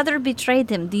 so brother betrayed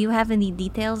him. Do you have any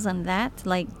details on that?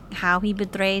 Like how he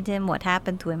betrayed him, what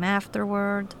happened to him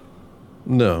afterward?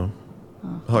 No.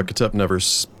 Hakatep never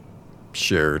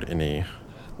shared any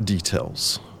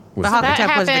details with But that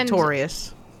Hakatep was happened-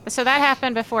 victorious. So that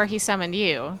happened before he summoned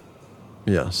you.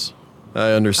 Yes.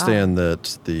 I understand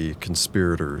that the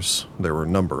conspirators, there were a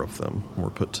number of them,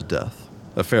 were put to death.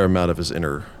 A fair amount of his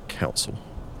inner council.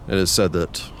 It is said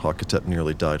that Hakatep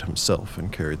nearly died himself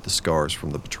and carried the scars from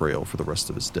the betrayal for the rest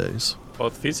of his days.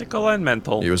 Both physical and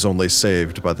mental. He was only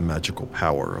saved by the magical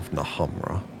power of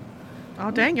Nahamra.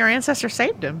 Oh, dang, your ancestor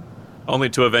saved him. Only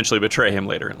to eventually betray him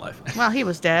later in life. Well, he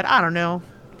was dead. I don't know.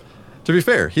 To be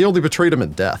fair, he only betrayed him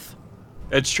in death.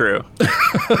 It's true.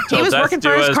 He was death working do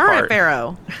for his us current part.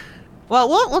 pharaoh. Well,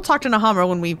 we'll talk to Nahamra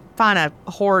when we find a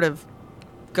horde of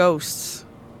ghosts,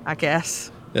 I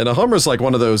guess. And Nahamra's like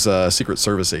one of those Secret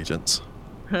Service agents.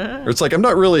 Or it's like, I'm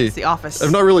not really... It's the office.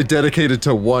 I'm not really dedicated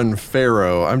to one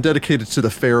pharaoh. I'm dedicated to the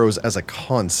pharaohs as a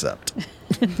concept.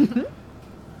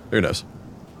 Who knows?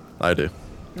 I do.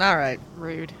 All right.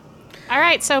 Rude. All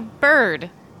right, so bird.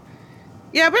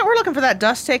 Yeah, but we're looking for that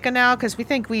dust taker now because we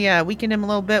think we weakened him a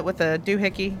little bit with a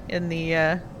doohickey in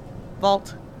the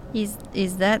vault.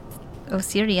 Is that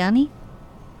Osiriani?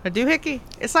 A doohickey?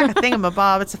 It's like a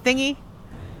thingamabob. It's a thingy.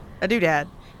 A doodad.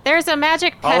 There's a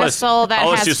magic pedestal that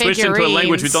Alice, has you switched into a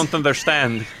language we figurines. don't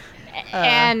understand.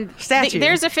 And statue.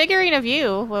 there's a figurine of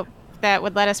you that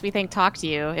would let us, we think, talk to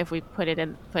you if we put it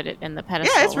in the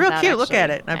pedestal. Yeah, it's real without cute. Look at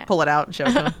actually- it. I pull it out and show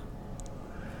it to him.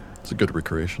 It's a good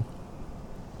recreation.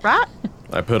 Right?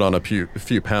 I put on a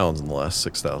few pounds in the last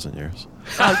 6,000 years.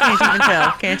 Oh, can't even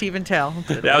tell. Can't even tell.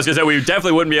 Yeah, I was gonna say we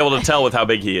definitely wouldn't be able to tell with how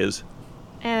big he is.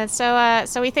 And so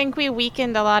we think we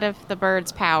weakened a lot of the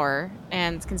bird's power,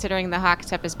 and considering the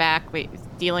Hakatep is back,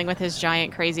 dealing with his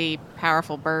giant, crazy,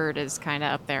 powerful bird is kind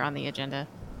of up there on the agenda.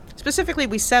 Specifically,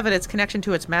 we severed its connection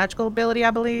to its magical ability, I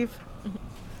believe.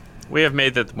 We have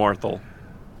made it mortal.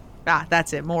 Ah,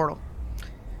 that's it. Mortal.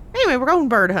 Anyway, we're going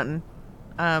bird hunting.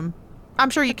 I'm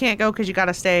sure you can't go because you got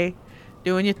to stay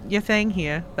doing your thing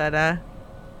here. But I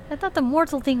thought the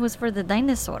mortal thing was for the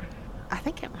dinosaur. I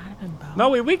think it might have been both. No,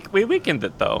 we weakened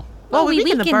it though. Well, we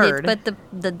weakened weakened the bird. it, but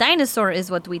the dinosaur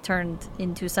is what we turned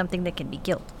into something that can be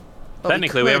killed. But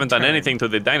Technically, we could haven't done turn. anything to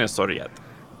the dinosaur yet.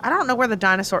 I don't know where the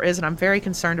dinosaur is, and I'm very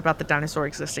concerned about the dinosaur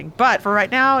existing. But for right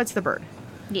now, it's the bird.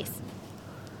 Yes.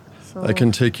 So, I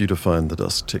can take you to find the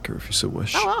Dusk Taker if you so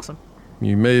wish. Oh, awesome.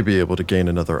 You may be able to gain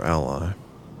another ally.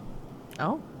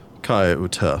 Oh. Kaya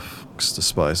Utef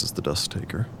despises the Dusk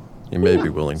Taker. He may be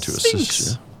willing to assist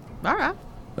Sphinx. you. All right.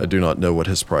 I do not know what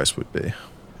his price would be.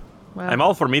 Well, I'm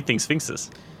all for meeting sphinxes.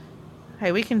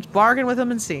 hey, we can bargain with him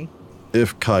and see.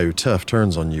 If Kaya Utef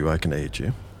turns on you, I can aid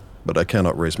you. But I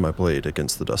cannot raise my blade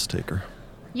against the Dusk Taker.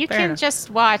 You Fair can enough. just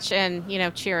watch and,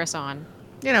 cheer us on.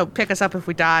 You know, pick us up if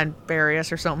we die and bury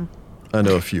us or something. I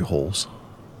know a few holes.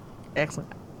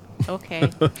 Excellent. Okay.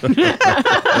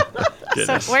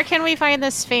 So where can we find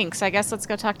the Sphinx? I guess let's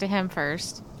go talk to him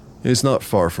first. He's not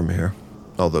far from here,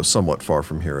 although somewhat far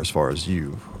from here as far as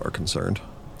you are concerned.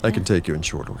 I can take you in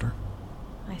short order.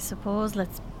 I suppose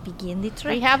let's begin the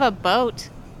trek. We have a boat.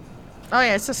 Oh,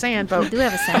 yeah, it's a sand We boat. do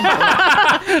have a sandboat.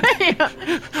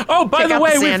 Oh, by Check the out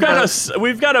way, the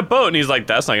we've got a boat, and he's like,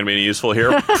 "That's not going to be any useful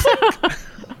here."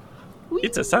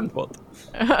 It's a sandboat.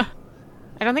 I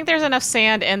don't think there's enough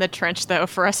sand in the trench, though,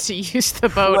 for us to use the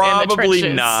boat in the Probably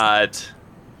trenches. not.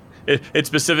 It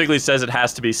specifically says it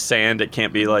has to be sand. It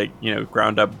can't be like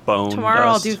ground up bone. Tomorrow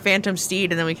I'll dust. do Phantom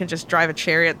Steed, and then we can just drive a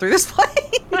chariot through this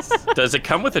place. Does it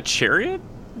come with a chariot?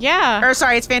 Yeah. Or,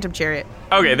 sorry, it's Phantom Chariot.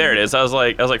 Okay, there it is. I was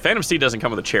like, Phantom Steed doesn't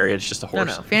come with a chariot. It's just a No,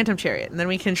 horse. no, Phantom Chariot. And then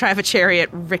we can drive a chariot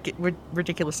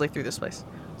ridiculously through this place.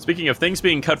 Speaking of things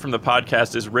being cut from the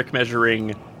podcast, is Rick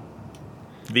measuring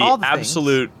the All the things.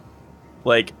 absolute,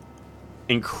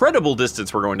 incredible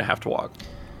distance we're going to have to walk?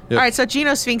 Yep. All right, so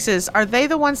Genosphinxes, are they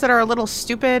the ones that are a little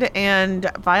stupid and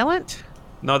violent?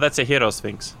 No, that's a hero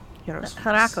sphinx.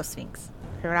 Harako Sphinx.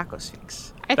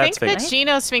 Hirakosphinx. I That's think the fake.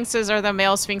 Genosphinxes are the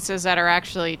male sphinxes that are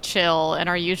actually chill and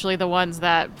are usually the ones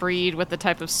that breed with the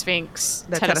type of sphinx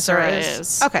That Tedasura Tedasura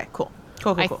is. Okay, cool.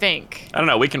 Cool. I think. I don't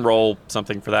know. We can roll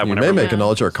something for that. You whenever may make we- a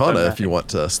knowledge arcana Doesn't if you want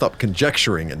to stop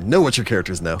conjecturing and know what your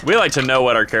characters know. We like to know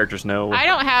what our characters know. I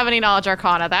don't have any knowledge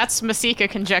arcana. That's Masika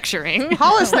conjecering.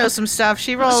 Hollis knows some stuff.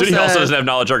 She rolls. Sudi also doesn't have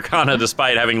knowledge arcana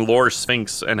despite having lore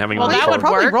sphinx and having Well, lore that I would would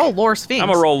probably work. roll Lore Sphinx.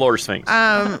 I'm a roll lore sphinx.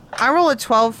 I roll a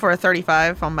 12 for a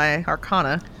 35 on my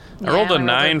arcana. I rolled Yeah, a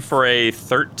 9 for a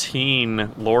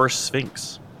 13 lore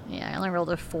sphinx. Yeah, I only rolled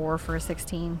a 4 for a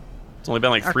 16. It's only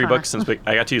been like 3 Arcana. books since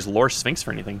I got to use lore sphinx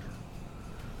for anything.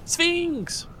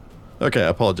 Sphinx! Okay, I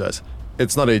apologize.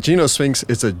 It's not a Genosphinx,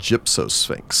 it's a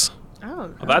Gypsosphinx. Oh,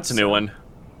 Well, that's a new one.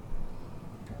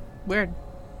 Weird.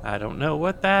 I don't know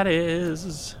what that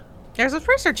is. There's a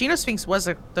pretty sure Genosphinx was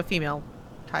the female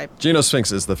type,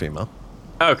 Genosphinx is the female.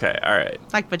 Okay, alright.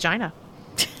 like vagina.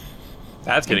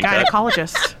 That's getting cut.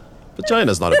 Gynecologist.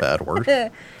 Vagina's not a bad word.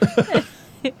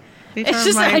 These It's are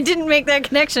just my I didn't make that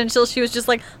connection until she was just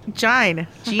like, Gene.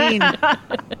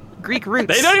 Greek roots.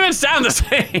 They don't even sound the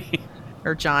same!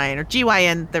 Or gyn, or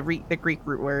gyn, the Greek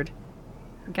root word.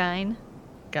 Gyne.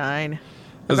 Gyn.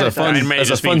 As bet a it fun, does. May as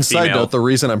a just mean fun side female. note, the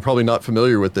reason I'm probably not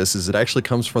familiar with this is it actually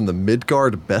comes from the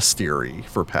Midgard Bestiary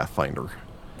for Pathfinder.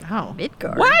 Oh.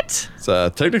 Midgard. What? It's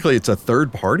technically it's a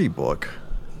third-party book.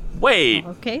 Wait.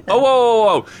 Okay, then. Oh,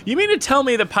 whoa. You mean to tell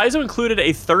me that Paizo included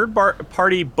a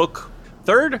third-party book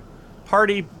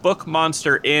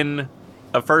monster in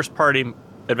a first-party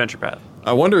adventure path?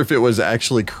 I wonder if it was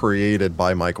actually created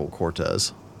by Michael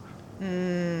Cortez. Oh,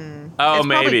 It's probably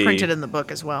maybe. printed in the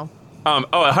book as well.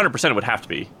 100% it would have to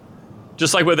be.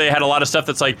 Just like where they had a lot of stuff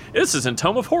that's like, this is in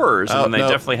Tome of Horrors, and Oh, then they no,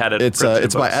 definitely had it. It's printed in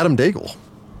it's by books. Adam Daigle.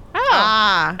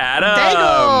 Ah. Adam.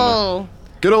 Daigle.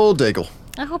 Good old Daigle.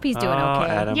 I hope he's doing Oh,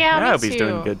 okay. Adam. Yeah, I me hope he's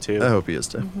doing too. good too. I hope he is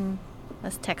too.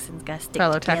 Us Texans gotta stick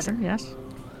Fellow together. Texan, yes.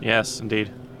 Yes,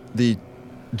 indeed. The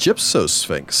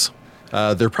Gypsosphinx.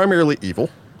 They're primarily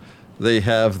evil. They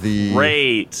have the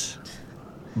Great.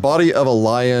 body of a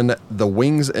lion, the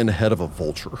wings and head of a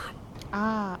vulture.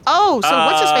 Ah. Oh, so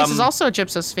what's his face is Um, also a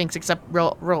Gypsosphinx, except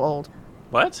real old.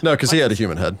 What? No, because he had a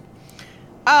human head.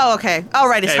 Oh, okay. Oh,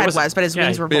 right, his Yeah, it head was- was, but his yeah,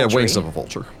 wings were But yeah, vulture. wings of a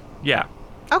vulture. Yeah.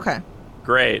 Okay.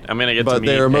 Great. I'm gonna get to But meet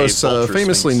they are a most vulture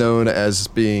famously sphinx. known as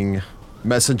being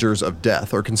messengers of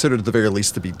death, or considered at the very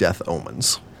least to be death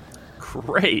omens.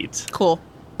 Great. Cool.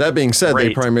 That being said,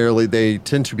 Great. they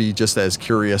tend to be just as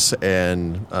curious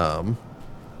and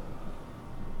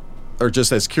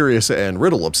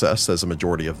riddle obsessed as a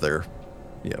majority of their,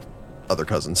 other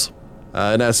cousins,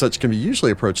 and as such can be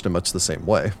usually approached in much the same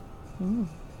way. Ooh,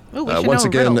 we should Once know a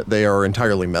again, riddle. they are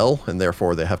entirely male, and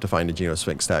therefore they have to find a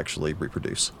Genosphinx to actually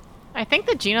reproduce. I think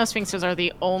the Genosphinxes are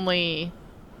the only.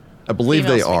 I believe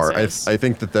Female they are. sphinxes. I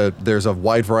think that there's a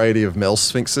wide variety of male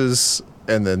sphinxes,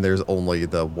 And then there's only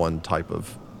the one type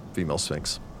of female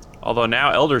sphinx. Although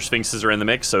now elder sphinxes are in the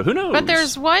mix, so who knows? But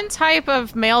there's one type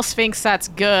of male sphinx that's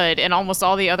good, and almost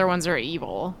all the other ones are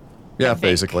evil. Yeah, think.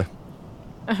 basically.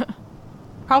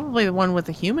 Probably the one with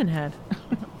the human head.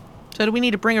 So do we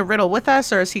need to bring a riddle with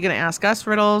us, or is he going to ask us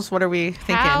riddles? What are we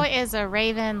thinking? How is a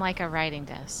raven like a writing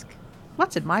desk?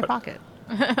 What's in my pocket?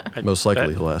 Most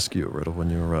likely he'll ask you a riddle when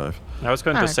you arrive. I was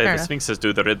going All to right, say fair the enough. sphinxes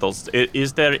do the riddles.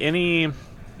 Is there anything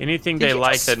Did they you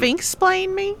like just that?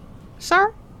 sphinx-plain me,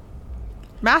 sir?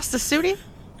 Master Sudi?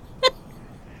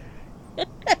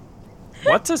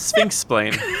 What's a sphinx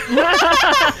plane?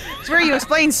 It's where you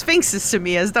explain sphinxes to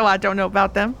me as though I don't know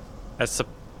about them. I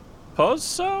suppose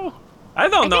so. I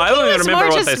don't know. I think don't he even was remember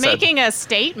more what they just said. making a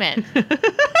statement.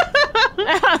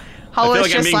 I Hollis feel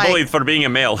like I'm just being bullied for being a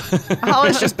male.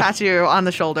 Hollis just pats you on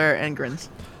the shoulder and grins.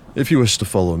 If you wish to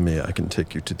follow me, I can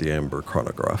take you to the Amber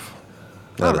Chronograph.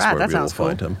 That is Alright, where that we will sounds cool.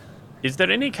 find him. Is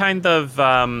there any kind of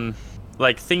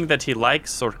like thing that he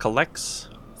likes or collects?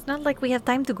 It's not like we have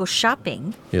time to go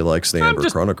shopping. He likes the Amber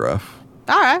Chronograph.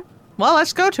 All right. Well,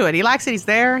 let's go to it. He likes it. He's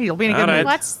there. He'll be in a good All right.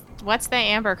 mood. What's the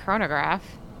amber chronograph?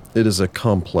 It is a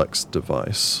complex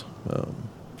device.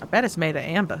 I bet it's made of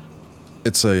amber.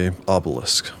 It's a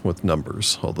obelisk with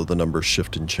numbers, although the numbers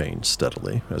shift and change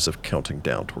steadily, as if counting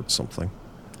down towards something.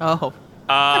 Oh,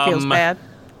 that feels bad.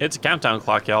 It's a countdown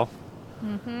clock, y'all.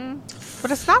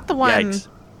 But it's not the one, Yikes.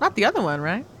 not the other one,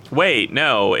 right? Wait,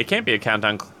 no, it can't be a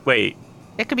countdown. Wait,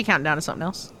 It could be counting down to something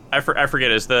else. I forget.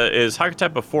 Is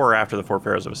Hakatep before or after the Four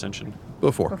Pharaohs of Ascension?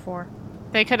 Before.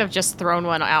 They could have just thrown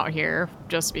one out here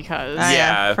just because.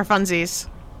 Yeah. For funsies.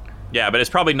 Yeah, but it's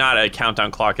probably not a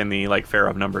countdown clock in the like Pharaoh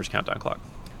of Numbers countdown clock.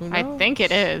 I think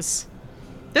it is.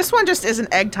 This one just is an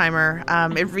egg timer.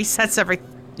 It resets every,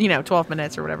 12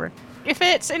 minutes or whatever. If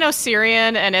it's an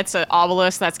Osirian and it's an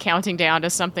obelisk that's counting down to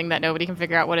something that nobody can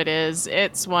figure out what it is,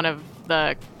 it's one of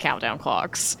the countdown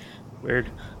clocks. Weird,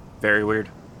 very weird.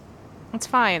 It's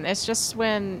fine. It's just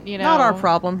when, Not our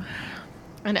problem.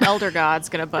 an elder god's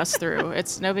gonna bust through.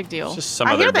 It's no big deal. It's just some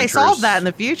I other hear they adventurers. solved that in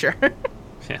the future.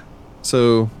 Yeah.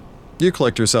 So, you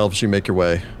collect yourselves, you make your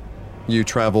way. You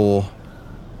travel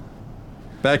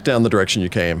back down the direction you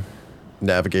came,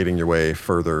 navigating your way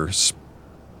further,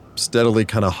 steadily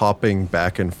kind of hopping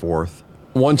back and forth.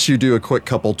 Once you do a quick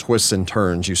couple twists and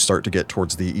turns, you start to get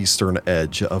towards the eastern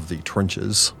edge of the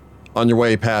trenches. On your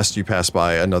way past, you pass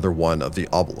by another one of the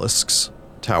obelisks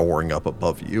towering up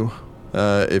above you.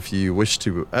 If you wish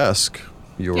to ask,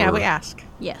 your Yeah, we ask.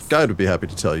 Yes. guide would be happy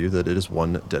to tell you that it is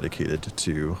one dedicated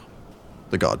to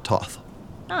the god Toth.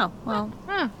 Oh, well.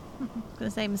 I was going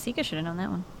to say Masika should have known that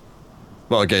one.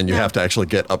 Well, again, you have to actually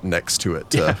get up next to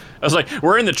it. I was like,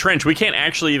 we're in the trench. We can't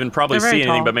actually even probably They're see very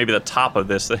anything tall. but maybe the top of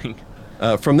this thing.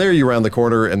 From there, you round the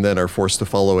corner and then are forced to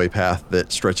follow a path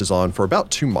that stretches on for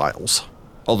about 2 miles.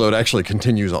 Although it actually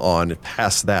continues on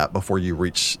past that before you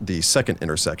reach the second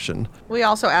intersection. We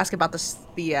also ask about the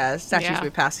statues Yeah. we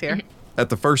pass here. At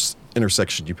the first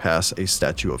intersection, you pass a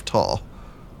statue of Ta.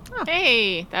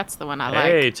 Hey, that's the one I like.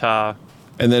 Hey, Ta.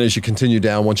 And then as you continue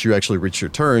down, once you actually reach your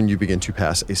turn, you begin to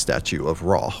pass a statue of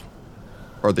Ra,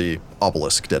 or the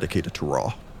obelisk dedicated to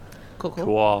Ra. Cool.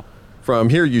 Cool. From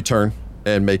here, you turn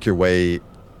and make your way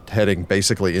heading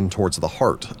basically in towards the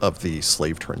heart of the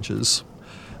slave trenches.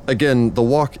 Again, the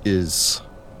walk is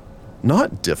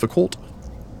not difficult,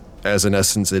 as in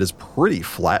essence it is pretty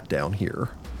flat down here.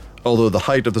 Although the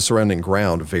height of the surrounding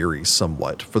ground varies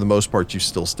somewhat. For the most part, you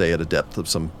still stay at a depth of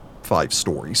some 5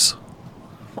 stories.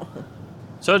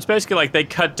 So it's basically like they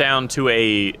cut down to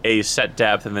a set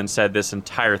depth and then said this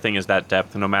entire thing is that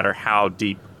depth, no matter how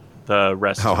deep the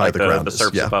rest How of high like, the ground the is,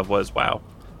 surface yeah. above was. Wow.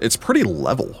 It's pretty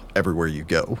level everywhere you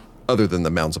go, other than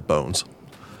the mounds of bones.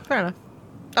 Fair enough.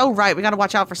 Oh, right. We got to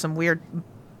watch out for some weird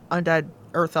undead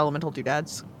earth elemental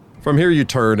doodads. From here, you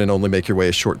turn and only make your way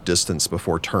a short distance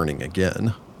before turning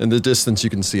again. In the distance, you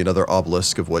can see another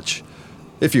obelisk of which,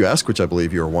 if you ask, which I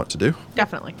believe you are wont to do,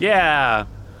 Definitely. Yeah.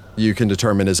 you can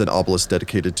determine is an obelisk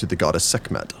dedicated to the goddess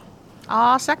Sekhmet.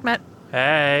 Aw, Sekhmet.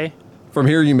 Hey. From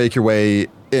here, you make your way,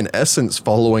 in essence,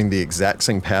 following the exact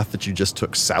same path that you just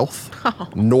took south,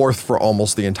 north for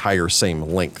almost the entire same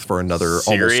length for another almost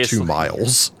 2 Seriously?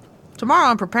 miles. Tomorrow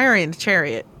I'm preparing the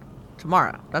chariot.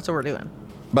 Tomorrow. That's what we're doing.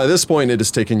 By this point, it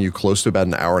has taken you close to about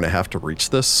an hour and a half to reach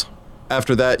this.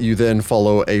 After that, you then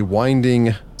follow a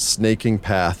winding, snaking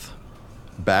path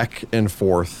back and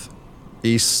forth,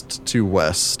 east to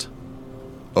west,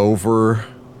 over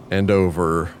and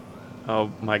over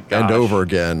Oh my gosh. and over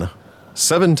again,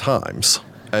 7 times,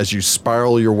 as you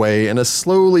spiral your way in a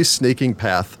slowly snaking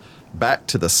path back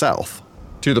to the south,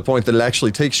 to the point that it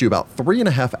actually takes you about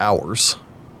 3.5 hours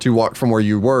to walk from where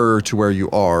you were to where you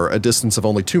are, a distance of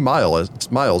only 2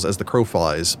 miles as the crow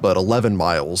flies, but 11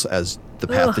 miles as the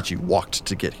path that you walked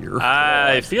to get here.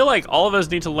 I feel like all of us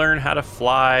need to learn how to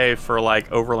fly for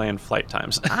like overland flight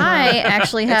times. I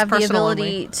actually have the personal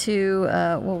ability to,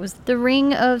 what was the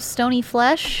Ring of Stony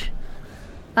Flesh?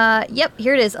 Yep,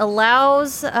 here it is.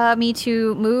 Allows me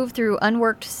to move through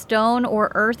unworked stone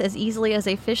or earth as easily as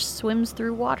a fish swims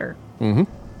through water. Is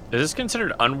this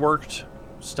considered unworked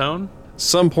stone?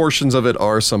 Some portions of it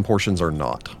are, some portions are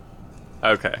not.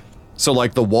 Okay. So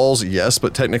like the walls, yes,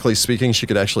 but technically speaking, she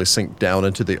could actually sink down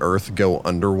into the earth, go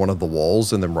under one of the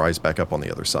walls, and then rise back up on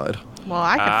the other side. Well,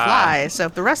 I can fly, so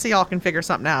if the rest of y'all can figure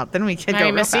something out, then we can I go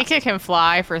mean, real fast. Masika can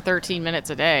fly for 13 minutes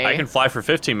a day. I can fly for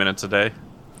 15 minutes a day.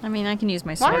 I mean, I can use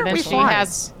my Why sword. aren't Then we she flying?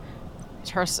 has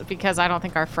her, because I don't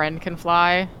think our friend can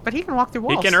fly. But he can walk through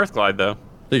walls. He can earth glide though.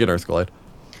 You can earth glide.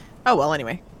 Oh, well,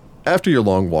 anyway. After your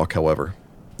long walk, however,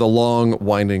 the long,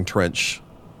 winding trench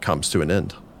comes to an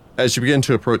end. As you begin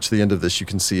to approach the end of this, you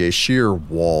can see a sheer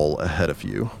wall ahead of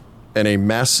you and a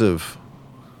massive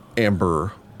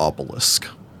amber obelisk.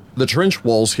 The trench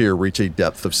walls here reach a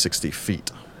depth of 60 feet.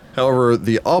 However,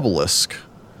 the obelisk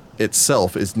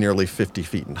itself is nearly 50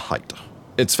 feet in height.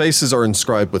 Its faces are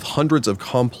inscribed with hundreds of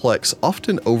complex,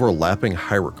 often overlapping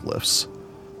hieroglyphs,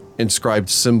 inscribed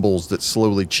symbols that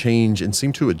slowly change and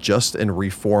seem to adjust and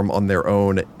reform on their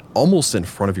own, almost in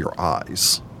front of your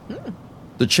eyes.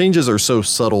 The changes are so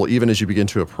subtle even as you begin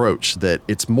to approach that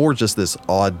it's more just this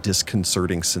odd,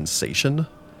 disconcerting sensation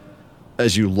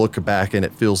as you look back and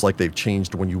it feels like they've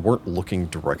changed when you weren't looking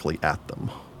directly at them.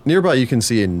 Nearby you can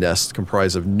see a nest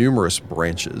comprised of numerous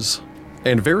branches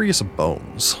and various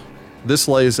bones. This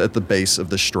lays at the base of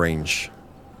the strange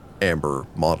amber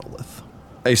monolith.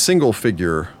 A single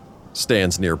figure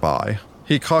stands nearby.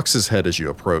 He cocks his head as you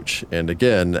approach, and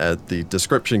again, the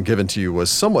description given to you was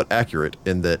somewhat accurate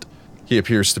in that he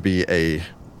appears to be a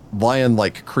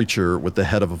lion-like creature with the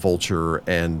head of a vulture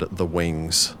and the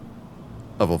wings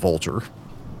of a vulture.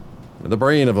 The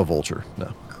brain of a vulture.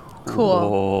 No. Cool.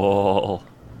 Oh,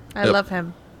 I love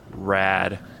him.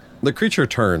 rad. The creature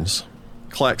turns,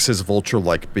 clacks his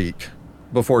vulture-like beak,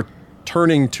 before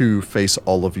turning to face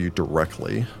all of you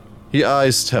directly. He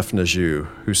eyes Tefnaju,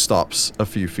 who stops a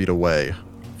few feet away,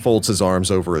 folds his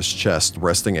arms over his chest,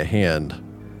 resting a hand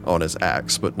on his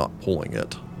axe, but not pulling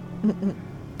it.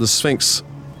 The Sphinx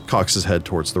cocks his head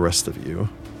towards the rest of you.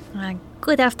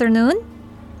 Good afternoon.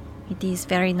 It is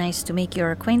very nice to make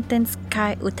your acquaintance,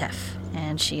 Kai Utef.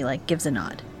 And she, gives a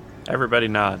nod. Everybody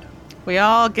nod. We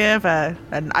all give I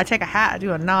take a hat, I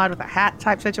do a nod with a hat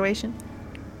type situation.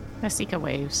 Masika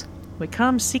waves. We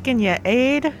come seeking your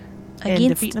aid in Against-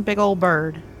 defeating a big old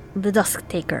bird. The Dusk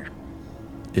Taker.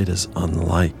 It is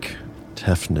unlike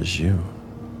Tefnaju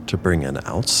to bring in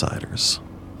outsiders.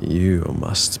 You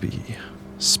must be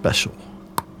special.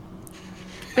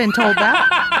 Been told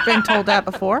that. Been told that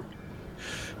before.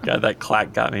 God, that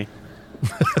clack got me.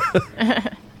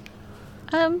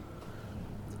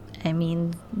 I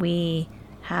mean, we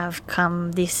have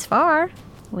come this far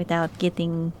without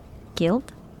getting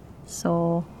killed.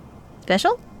 So,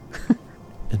 special?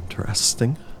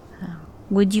 Interesting.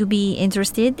 Would you be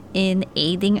interested in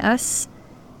aiding us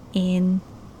in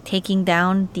taking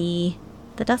down the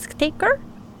Dusk Taker?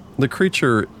 The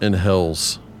creature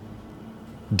inhales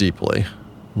deeply.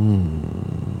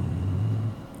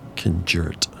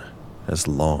 Conjurat has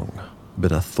long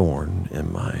been a thorn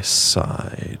in my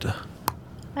side.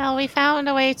 Well, we found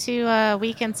a way to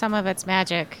weaken some of its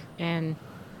magic, and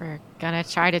we're gonna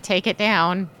try to take it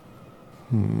down.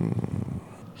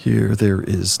 Here there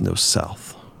is no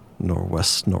south, nor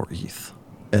west, nor east,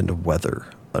 and weather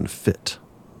unfit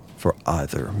for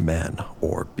either man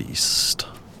or beast.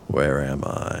 Where am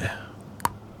I?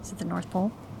 Is it the North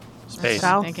Pole? Space.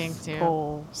 South Thinking too.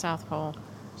 Pole. South Pole.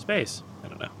 Space. I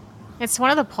don't know. It's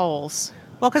one of the poles.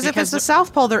 Well, because if it's the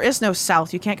South Pole, there is no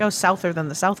south. You can't go souther than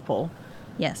the South Pole.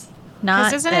 Yes. Not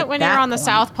Because isn't at it when that you're on the point.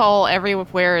 South Pole,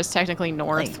 everywhere is technically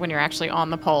north Like- when you're actually on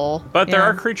the pole? But there Yeah.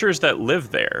 are creatures that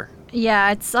live there.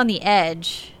 Yeah, it's on the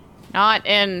edge. Not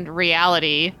in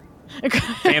reality.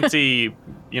 Fancy,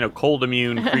 cold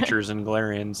immune creatures in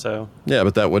Galarian, so. Yeah,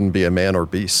 but that wouldn't be a man or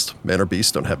beast. Man or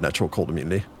beast don't have natural cold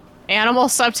immunity. Animal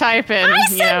subtype and, I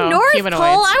said North humanoids.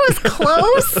 Pole. I was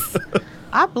close.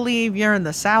 I believe you're in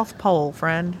the South Pole,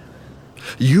 friend.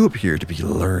 You appear to be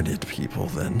learned people,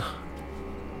 then.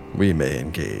 We may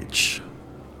engage.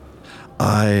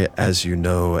 I, as you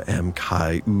know, am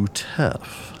Kai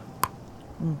Utef.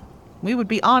 We would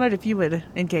be honored if you would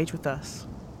engage with us.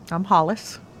 I'm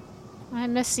Hollis.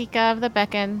 I'm Miss Sika of the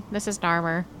Beacon. This is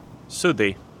Narmer.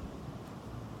 Sudhi.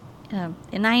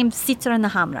 And I am Citra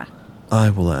Nahamra. I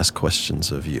will ask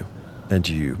questions of you, and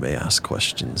you may ask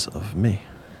questions of me.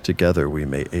 Together we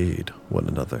may aid one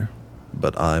another,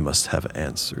 but I must have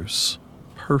answers,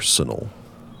 personal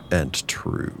and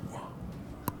true.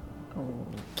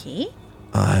 Okay.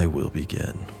 I will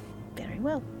begin. Very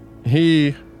well.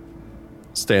 He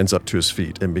stands up to his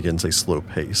feet and begins a slow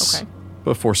pace Okay.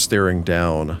 before staring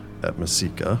down at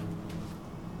Masika.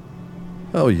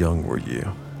 How young were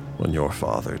you when your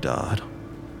father died?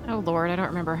 Oh Lord, I don't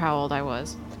remember how old I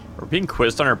was. We're being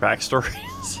quizzed on our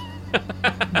backstories.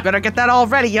 You better get that all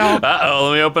ready, y'all. Uh-oh,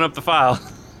 let me open up the file.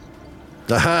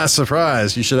 Aha,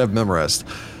 surprise! You should have memorized.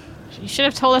 You should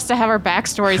have told us to have our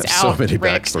backstories So out. many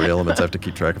Rick. backstory elements I have to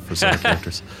keep track of for some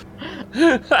characters.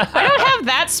 I don't have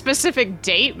that specific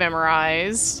date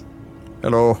memorized.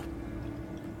 Hello.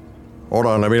 Hold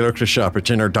on, let me look this up. It's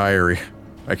in her diary.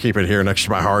 I keep it here next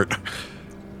to my heart.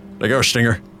 There you go,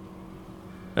 Stinger.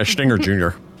 That's Stinger Jr.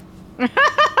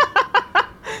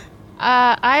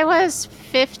 I was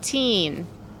 15.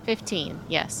 15,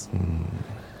 yes.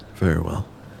 Very well.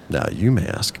 Now you may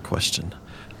ask a question.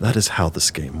 That is how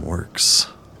this game works.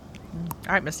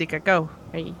 All right, Masika, go.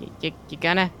 Are you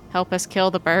gonna help us kill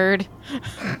the bird?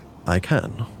 I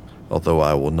can, although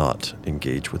I will not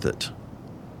engage with it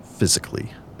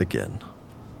physically again.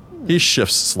 He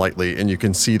shifts slightly, and you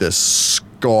can see this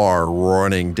scar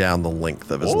running down the length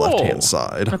of his Oh. left-hand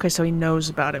side. Okay, so he knows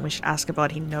about it. We should ask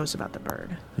about he knows about the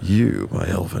bird. You, my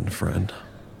elven friend.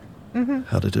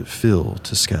 How did it feel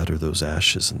to scatter those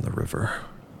ashes in the river?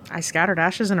 I scattered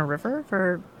ashes in a river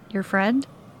for... Your friend,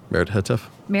 Merit Hetef?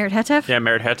 Merit Hetef? Yeah,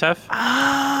 Merit Hetef.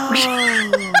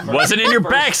 Oh. Wasn't in your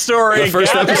backstory. The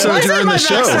first God. episode you're in the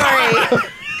show. Sorry.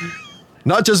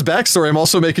 Not just backstory, I'm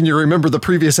also making you remember the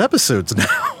previous episodes now.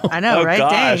 I know, Oh right?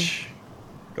 gosh.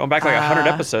 Going back like 100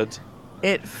 episodes.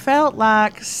 Dang. It felt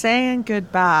like saying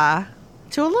goodbye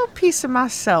to a little piece of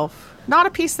myself. Not a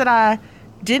piece that I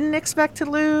didn't expect to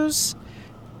lose,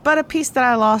 but a piece that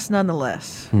I lost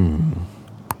nonetheless.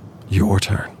 Your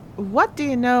turn. What do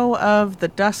you know of the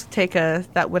Dusk Taker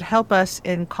that would help us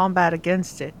in combat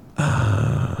against it?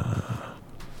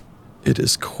 It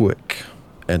is quick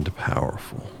and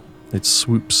powerful. It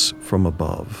swoops from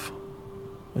above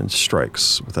and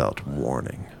strikes without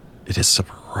warning. It is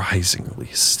surprisingly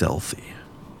stealthy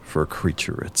for a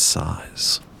creature its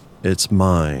size. Its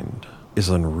mind is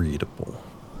unreadable,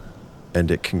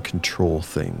 and it can control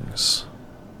things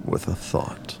with a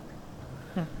thought.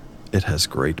 It has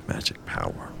great magic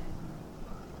power.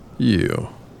 You.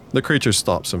 The creature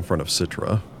stops in front of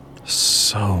Citra.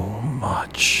 So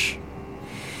much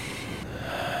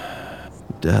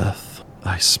death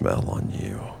I smell on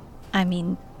you. I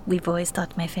mean, we've always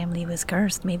thought my family was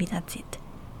cursed. Maybe that's it.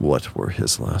 What were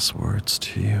his last words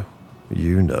to you?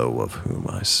 You know of whom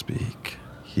I speak.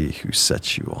 He who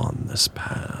set you on this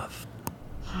path.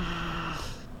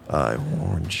 I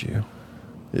warned you.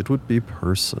 It would be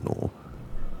personal.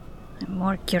 I'm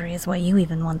more curious why you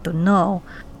even want to know.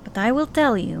 But I will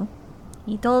tell you.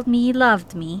 He told me he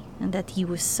loved me and that he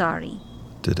was sorry.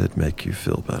 Did it make you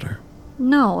feel better?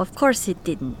 No, of course it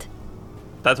didn't.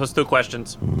 That was 2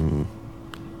 questions.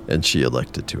 And she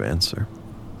elected to answer.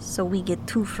 So we get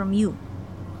 2 from you.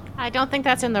 I don't think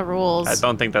that's in the rules. I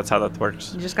don't think that's how that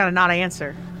works. You just gotta not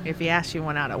answer if he asks you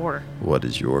one out of order. What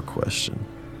is your question?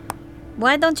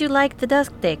 Why don't you like the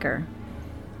Dusk Taker?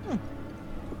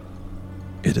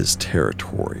 It is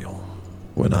territorial.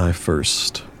 When I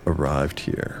first arrived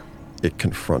here, it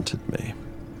confronted me.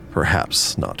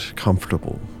 Perhaps not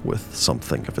comfortable with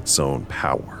something of its own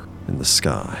power in the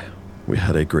sky. We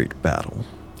had a great battle.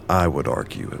 I would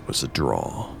argue it was a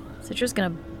draw. Citra's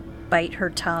gonna bite her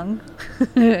tongue.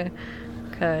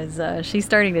 Because she's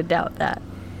starting to doubt that.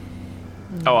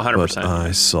 Oh, 100%. But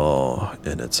I saw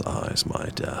in its eyes my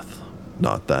death.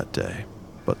 Not that day,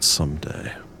 but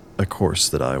someday. A course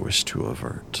that I wish to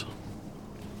avert.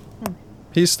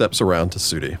 He steps around to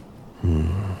Sudi.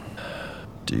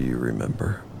 Do you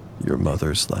remember your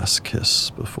mother's last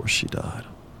kiss before she died?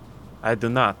 I do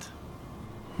not.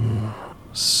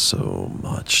 So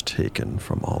much taken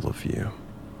from all of you.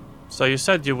 So you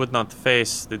said you would not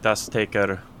face the Dust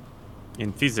Taker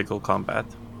in physical combat.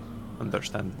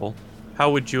 Understandable.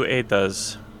 How would you aid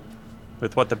us?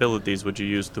 With what abilities would you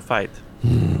use to fight?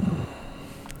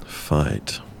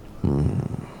 Fight.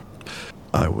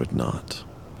 I would not.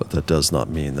 But that does not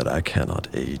mean that I cannot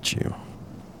aid you.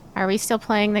 Are we still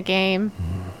playing the game?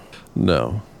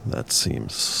 No, that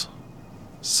seems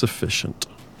sufficient.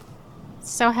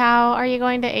 So how are you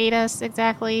going to aid us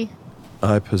exactly?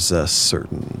 I possess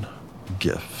certain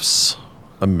gifts.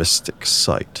 A mystic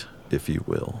sight, if you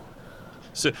will.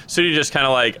 So you just kind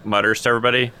of like mutters to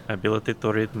everybody, ability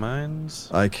to read minds?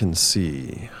 I can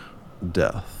see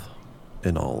death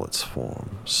in all its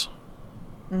forms.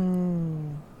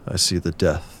 I see the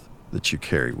death that you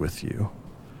carry with you.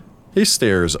 He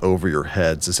stares over your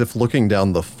heads as if looking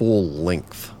down the full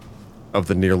length of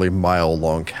the nearly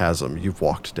mile-long chasm you've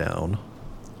walked down.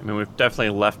 I mean, we've definitely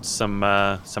left some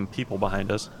people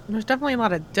behind us. There's definitely a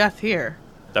lot of death here.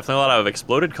 Definitely a lot of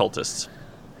exploded cultists.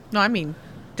 No, I mean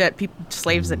dead people,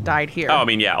 slaves that died here. Oh, I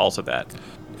mean, yeah, also that.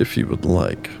 If you would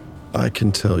like, I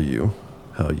can tell you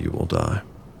how you will die.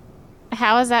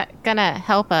 How is that gonna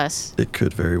help us? It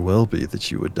could very well be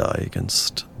that you would die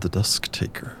against the Dusk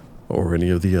Taker, or any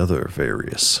of the other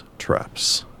various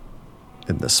traps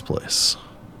in this place.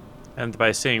 And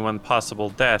by seeing one possible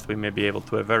death, we may be able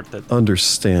to avert it.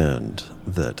 Understand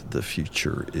that the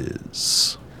future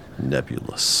is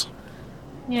nebulous,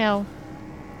 You know,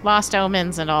 lost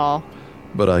omens and all.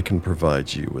 but I can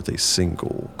provide you with a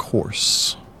single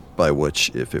course by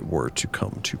which, if it were to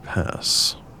come to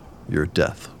pass, your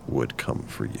death would come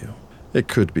for you. It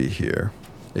could be here,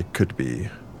 it could be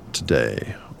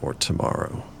today or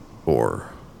tomorrow, or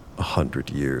 100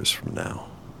 years from now,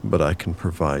 but I can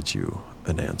provide you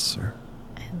an answer.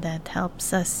 And that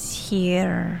helps us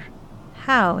here.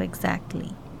 How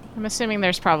exactly? I'm assuming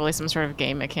there's probably some sort of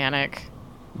game mechanic.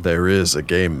 There is a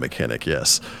game mechanic,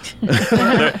 yes.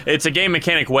 It's a game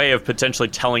mechanic way of potentially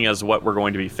telling us what we're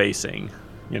going to be facing,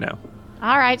 you know.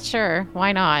 All right, sure.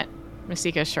 Why not?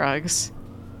 Masika shrugs.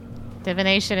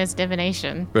 Divination is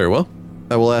divination. Very well.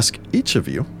 I will ask each of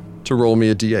you to roll me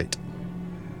a d8.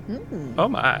 Oh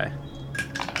my.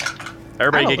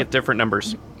 Everybody get different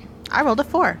numbers. I rolled a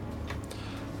 4.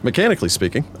 Mechanically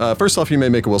speaking, first off, you may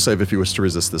make a will save if you wish to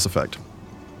resist this effect.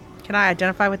 Can I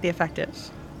identify what the effect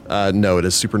is? No, it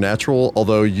is supernatural,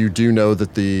 although you do know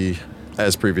that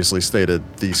as previously stated,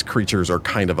 these creatures are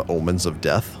kind of omens of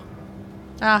death.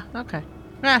 Ah, okay.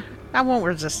 I won't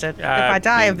resist it. Yeah, if I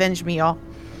die, I mean- avenge me all.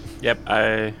 Yep,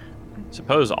 I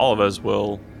suppose all of us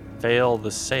will fail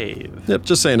the save. Yep,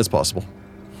 just saying it's possible.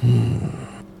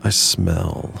 I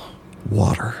smell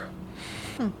water.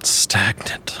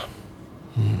 Stagnant.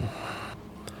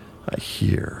 I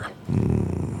hear.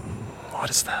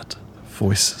 What is that?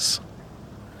 Voices.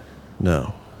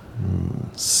 No.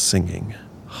 Singing.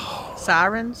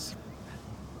 Sirens?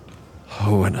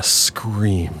 Oh, and a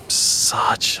scream.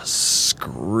 Such a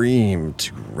scream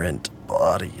to rent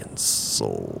body and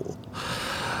soul.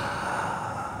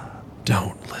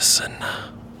 Don't listen.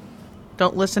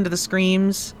 Don't listen to the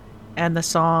screams and the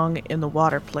song in the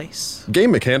water place.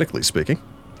 Game mechanically speaking,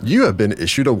 you have been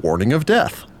issued a warning of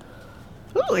death.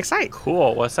 Ooh, excite.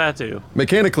 Cool, what's that do?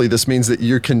 Mechanically, this means that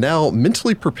you can now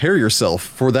mentally prepare yourself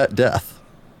for that death.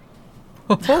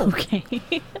 Okay.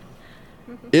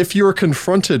 If you are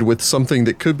confronted with something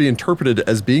that could be interpreted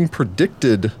as being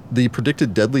the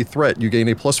predicted deadly threat, you gain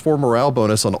a +4 morale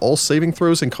bonus on all saving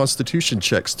throws and constitution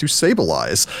checks to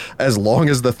stabilize as long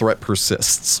as the threat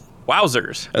persists.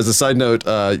 Wowzers. As a side note,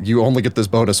 you only get this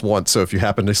bonus once, so if you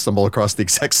happen to stumble across the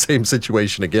exact same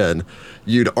situation again,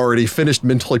 you'd already finished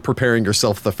mentally preparing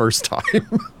yourself the first time. You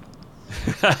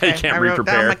can't I wrote down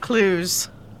re-prepare. my clues.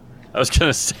 I was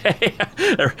gonna say,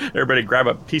 everybody grab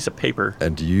a piece of paper.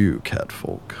 And you,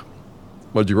 catfolk.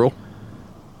 What'd you roll?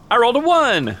 I rolled a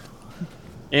 1!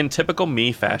 In typical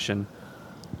me fashion.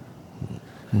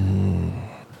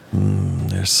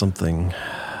 There's something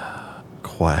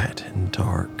quiet and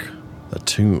dark. A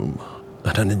tomb.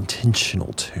 An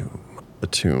unintentional tomb. A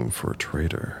tomb for a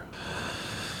traitor.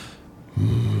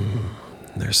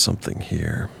 There's something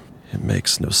here. It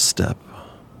makes no step.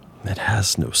 It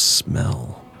has no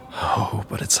smell. Oh,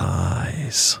 but its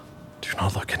eyes. Do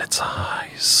not look in its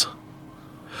eyes.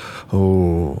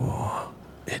 Oh,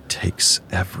 it takes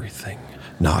everything.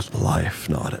 Not life,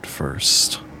 not at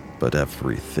first, but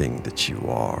everything that you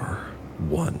are.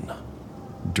 One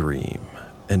dream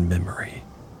and memory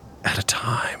at a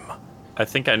time. I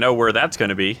think I know where that's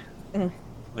gonna be.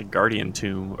 The Guardian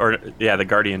Tomb. The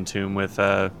Guardian Tomb with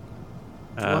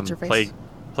What's her face?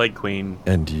 Plague Queen.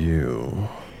 And you,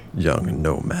 young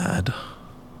nomad.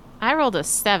 I rolled a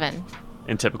 7.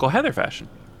 In typical Heather fashion.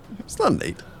 It's not an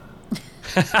 8.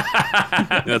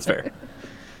 That's fair.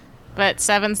 But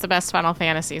 7's the best Final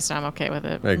Fantasy, so I'm okay with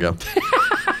it. There you go.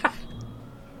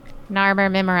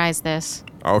 Narmer, memorize this.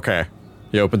 Okay.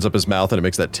 He opens up his mouth and it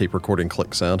makes that tape recording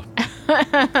click sound.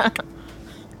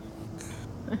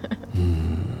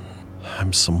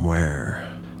 I'm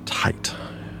somewhere tight,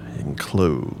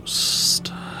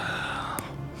 enclosed.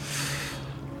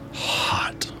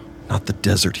 Hot. Not the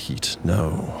desert heat,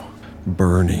 no.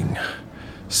 Burning,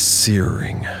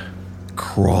 searing,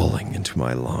 crawling into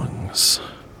my lungs.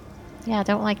 Yeah, I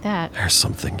don't like that. There's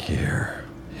something here.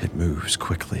 It moves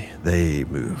quickly. They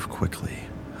move quickly.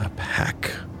 A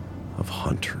pack of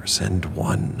hunters and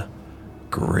one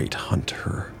great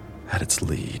hunter at its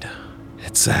lead.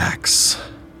 Its axe.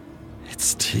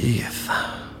 Its teeth.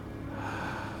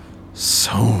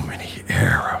 So many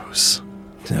arrows.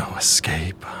 No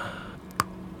escape.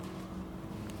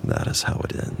 That is how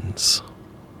it ends.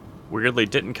 Weirdly,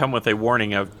 didn't come with a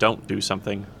warning of don't do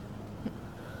something.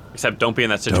 Except don't be in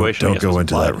that situation. Don't go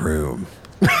into that room.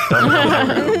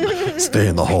 Stay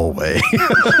in the hallway.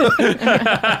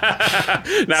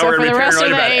 Now So we're for going to the be rest of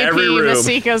paranoid the about AP, every room.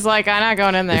 Masika's like, I'm not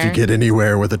going in there. If you get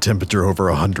anywhere with a temperature over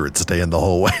 100, stay in the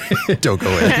hallway. Don't go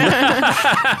in.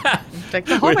 Like,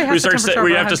 the hallway has a temperature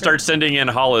We of have to 100. start sending in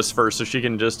Hollis first so she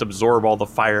can just absorb all the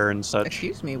fire and such.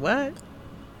 Excuse me, what?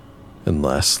 And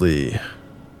lastly,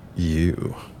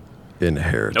 you,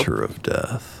 inheritor of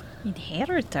death.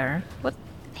 Inheritor? What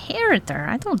inheritor?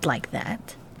 I don't like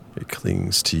that. It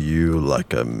clings to you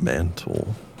like a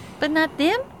mantle. But not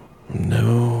them?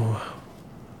 No,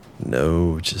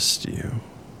 just you.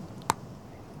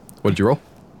 What did you roll?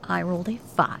 I rolled a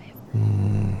 5.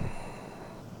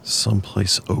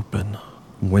 Someplace open,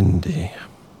 windy.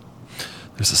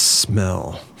 There's a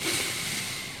smell.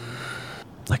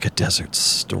 Like a desert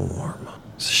storm.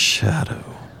 There's a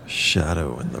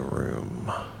shadow in the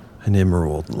room. An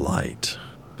emerald light,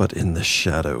 but in the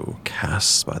shadow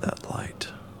cast by that light,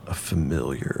 a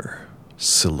familiar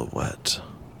silhouette.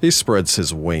 He spreads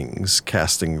his wings,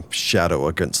 casting shadow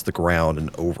against the ground and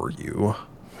over you.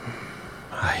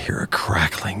 I hear a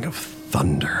crackling of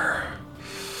thunder.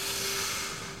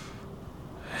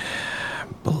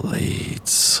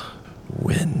 Blades,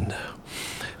 wind,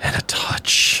 and a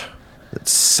touch that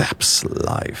saps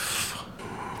life.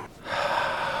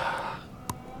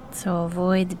 So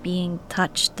avoid being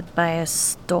touched by a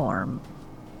storm.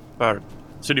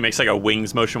 Sudi makes like a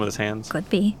wings motion with his hands. Could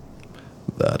be.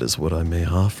 That is what I may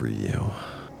offer you.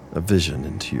 A vision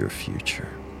into your future.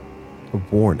 A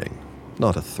warning,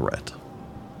 not a threat.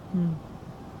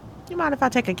 You mind if I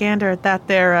take a gander at that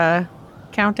there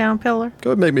countdown pillar?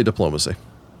 Go ahead and make me diplomacy.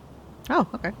 Oh,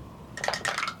 okay.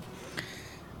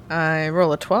 I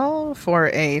roll a 12 for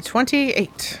a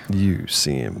 28. You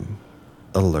seem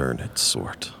a learned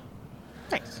sort.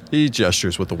 Nice. He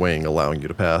gestures with the wing, allowing you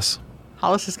to pass.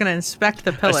 Hollis is going to inspect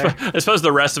the I pillar. suppose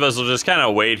the rest of us will just kind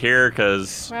of wait here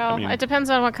because. Well, it depends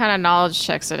on what kind of knowledge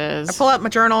checks it is. I pull out my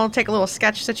journal, take a little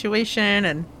sketch situation,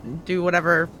 and do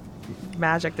whatever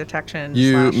magic detection.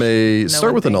 You / may start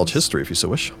knowing with a knowledge things. history if you so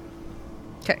wish.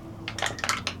 Okay.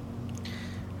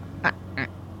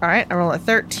 All right, I roll a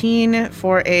 13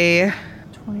 for a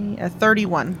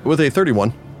 31. With a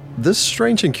 31, this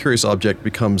strange and curious object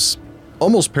becomes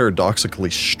almost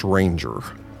paradoxically stranger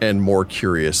and more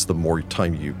curious the more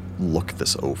time you look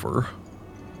this over.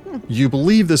 You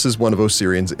believe this is one of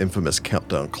Osirian's infamous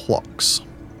countdown clocks.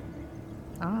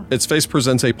 Its face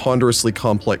presents a ponderously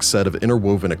complex set of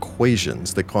interwoven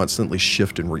equations that constantly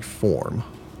shift and reform.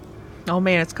 Oh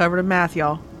man, it's covered in math,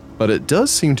 y'all. But it does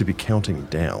seem to be counting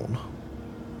down.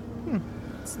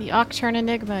 It's the Octurne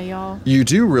Enigma, y'all. You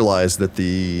do realize that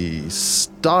the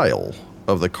style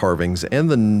of the carvings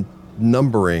and the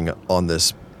numbering on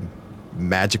this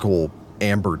magical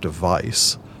amber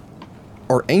device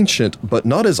are ancient, but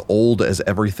not as old as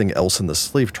everything else in the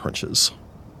slave trenches.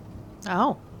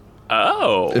 Oh,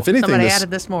 Oh. If anything, somebody this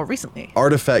added this more recently.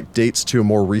 artifact dates to a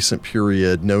more recent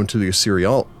period known to the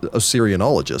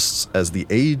Osirianologists as the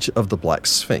Age of the Black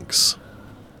Sphinx.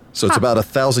 So it's about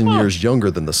 1,000 years younger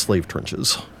than the slave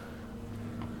trenches.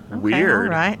 Weird.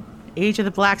 All right. Age of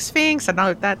the Black Sphinx. I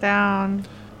note that down.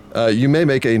 You may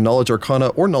make a Knowledge Arcana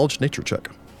or Knowledge Nature check.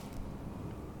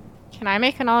 Can I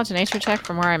make a knowledge nature check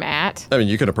from where I'm at? I mean,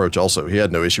 you can approach also. He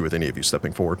had no issue with any of you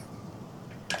stepping forward.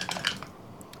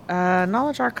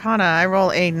 Knowledge Arcana. I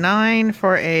roll a 9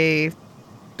 for a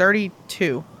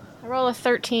 32. I roll a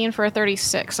 13 for a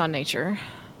 36 on nature.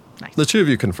 The two of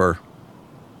you confer.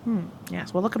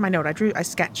 Yes. Well, look at my note. I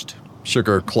sketched.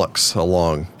 Sugar clucks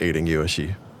along, aiding you as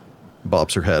she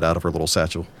bobs her head out of her little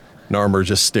satchel. Narmer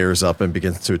just stares up and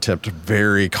begins to attempt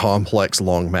very complex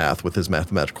long math with his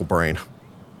mathematical brain.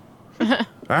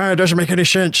 It doesn't make any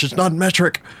sense. It's not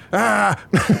metric.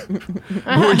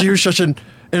 Who would use such an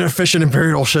inefficient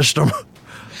imperial system?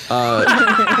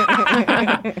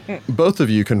 Both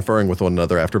of you conferring with one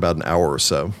another after about an hour or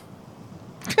so.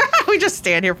 We just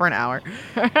stand here for an hour.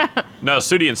 No,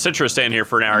 Sudi and Citra stand here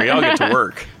for an hour. Y'all get to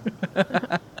work.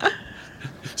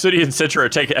 Sudi and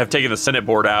Citra have taken the Senate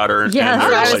board out, or Yeah, and I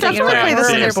they're was like thinking playing about the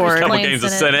Senate games, board. a couple Playing games of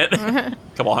Senate. Senate, a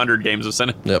couple hundred games of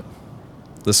Senate. Yep.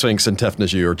 The Sphinx and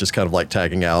Tefnaju are just kind of like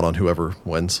tagging out on whoever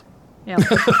wins. Yeah.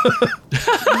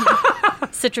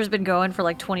 Citra's been going for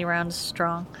like 20 rounds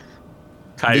strong.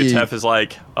 Kaitef is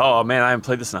like, oh man, I haven't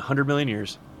played this in 100 million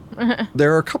years.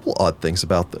 There are a couple odd things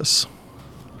about this.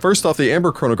 First off, the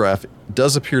Amber Chronograph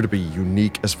does appear to be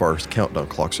unique as far as countdown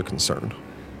clocks are concerned.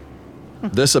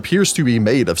 This appears to be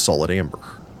made of solid amber,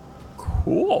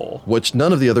 Cool. which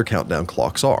none of the other countdown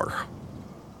clocks are.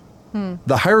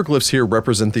 The hieroglyphs here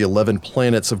represent the 11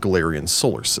 planets of Galarian's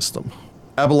solar system.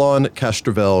 Abalon,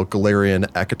 Castrovel, Galarian,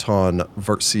 Akaton,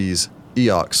 Verces,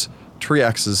 Eox,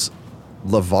 Triaxis,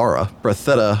 Lavara,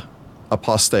 Bretheta,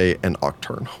 Aposte, and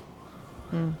Octurne.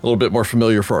 A little bit more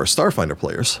familiar for our Starfinder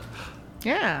players.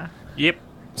 Yeah. Yep.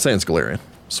 Sans Galarian.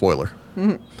 Spoiler.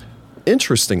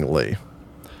 Interestingly,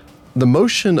 the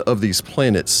motion of these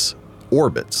planets'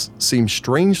 orbits seems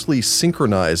strangely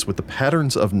synchronized with the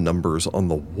patterns of numbers on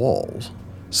the wall,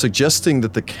 suggesting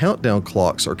that the countdown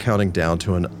clocks are counting down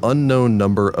to an unknown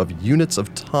number of units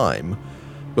of time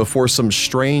before some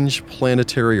strange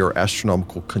planetary or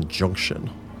astronomical conjunction.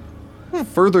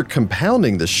 Further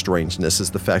compounding this strangeness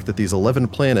is the fact that these 11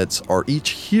 planets are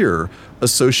each here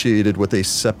associated with a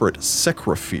separate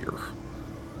Secrophere,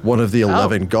 one of the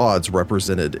 11 gods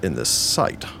represented in this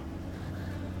site.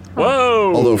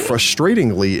 Whoa. Although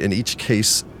frustratingly, in each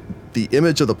case, the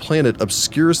image of the planet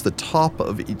obscures the top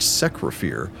of each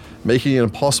Secrophere, making it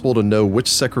impossible to know which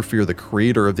Secrophere the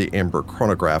creator of the Amber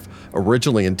Chronograph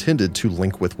originally intended to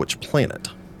link with which planet.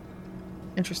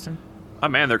 Interesting. Oh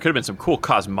man, there could have been some cool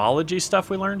cosmology stuff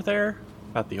we learned there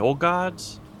about the old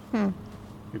gods.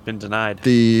 We've been denied.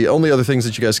 The only other things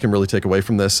that you guys can really take away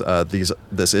from this,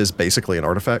 this is basically an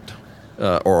artifact,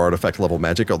 or artifact level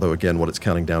magic, although again, what it's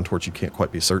counting down towards you can't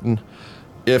quite be certain.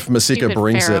 If Masika Stupid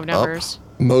brings pharaoh it numbers.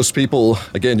 up, most people,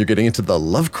 again, you're getting into the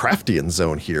Lovecraftian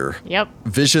zone here. Yep.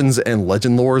 Visions and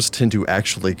legend lores tend to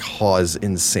actually cause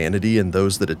insanity in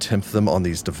those that attempt them on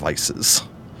these devices.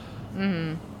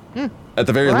 At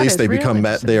the very Well, that least, is they real become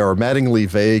interesting. they are maddeningly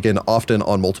vague and often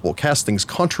on multiple castings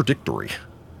contradictory,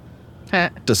 All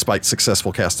despite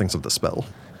successful castings of the spell.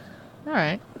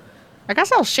 right. I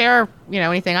guess I'll share,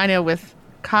 anything I know with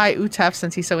Kai Utef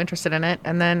since he's so interested in it,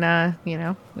 and then,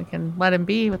 we can let him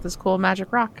be with this cool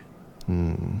magic rock.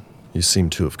 You seem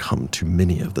to have come to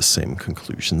many of the same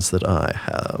conclusions that I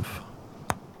have.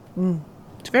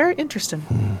 It's very interesting.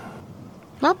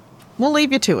 Well, we'll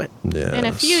leave you to it, Yes. In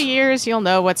a few years, you'll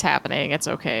know what's happening. It's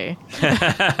okay.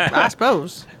 I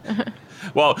suppose.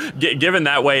 Well, given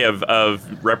that way of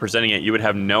representing it, you would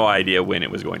have no idea when it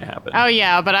was going to happen. Oh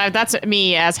yeah, but that's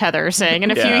me as Heather saying.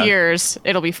 In a few Yeah. years,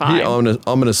 it'll be fine. He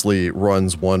ominously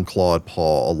runs one clawed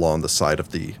paw along the side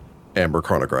of the Amber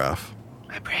Chronograph.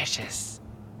 My precious.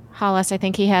 Hollis, I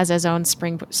think he has his own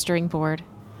string board.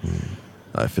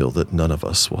 I feel that none of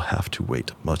us will have to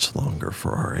wait much longer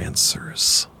for our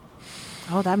answers.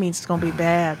 Oh, that means it's going to be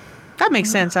bad. That makes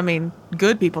sense. I mean,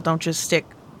 good people don't just stick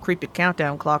creepy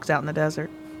countdown clocks out in the desert.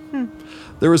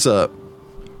 There was a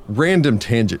random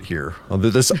tangent here.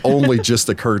 This only just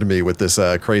occurred to me with this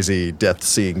crazy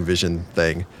death-seeing vision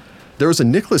thing. There was a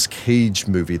Nicolas Cage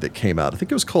movie that came out. I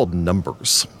think it was called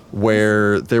Numbers,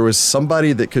 where there was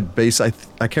somebody that could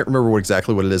I can't remember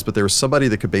exactly what it is, but there was somebody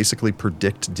that could basically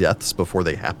predict deaths before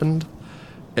they happened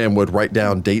and would write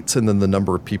down dates and then the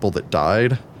number of people that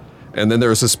died. And then there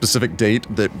was a specific date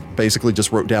that basically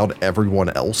just wrote down everyone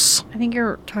else. I think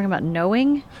you're talking about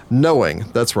Knowing. Knowing,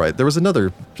 that's right. There was a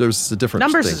different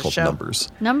Numbers thing is a called show. Numbers.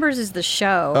 Numbers is the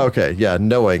show. Okay, yeah,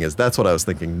 that's what I was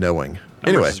thinking, Knowing.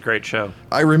 Anyway, It's a great show.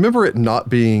 I remember it not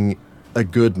being a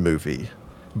good movie,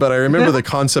 but I remember the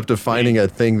concept of finding a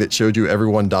thing that showed you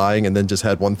everyone dying and then just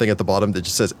had one thing at the bottom that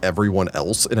just says everyone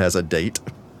else and has a date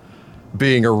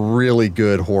being a really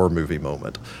good horror movie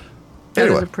moment. That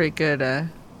Anyway, is a pretty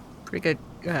good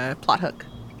plot hook.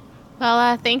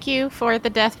 Well, thank you for the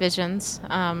death visions.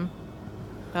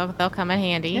 They'll come in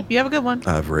handy. Yep, you have a good one.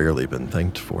 I've rarely been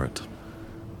thanked for it.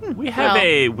 We have Well-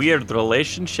 a weird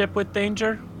relationship with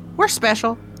danger. We're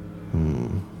special.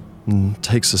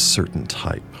 Takes a certain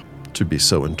type to be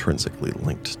so intrinsically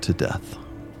linked to death.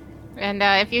 And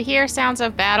if you hear sounds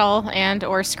of battle and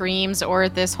or screams or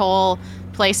this whole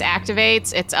place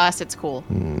activates, it's us. It's cool.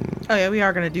 Oh, yeah, we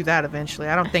are going to do that eventually.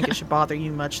 I don't think it should bother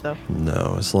you much, though.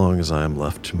 No, as long as I am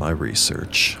left to my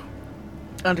research.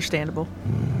 Understandable.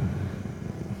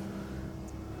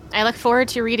 I look forward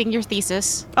to reading your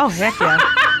thesis. Oh, heck yeah.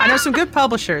 I know some good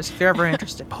publishers if you're ever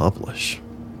interested. Publish.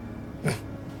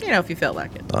 If you felt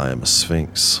like it. I am a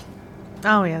sphinx.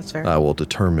 Oh, yeah, that's fair. I will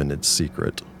determine its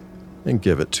secret and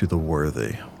give it to the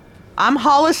worthy. I'm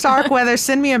Hollis Starkweather.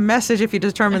 Send me a message if you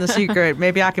determine the secret.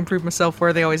 Maybe I can prove myself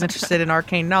worthy. Always interested in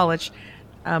arcane knowledge.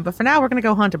 But for now, we're going to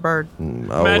go hunt a bird. I'll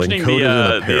Imagining encode it in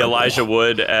a the parable. Elijah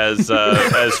Wood as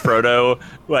Frodo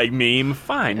like meme.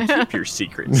 Fine, keep your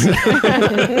secrets.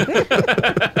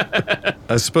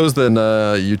 I suppose then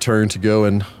you turn to go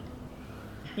and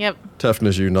Yep.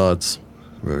 Tefnaju nods.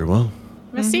 Very well.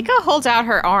 Masika holds out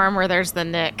her arm where there's the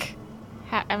nick.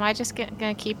 Am I just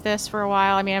gonna keep this for a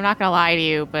while? I mean, I'm not gonna lie to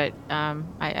you, but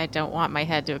I don't want my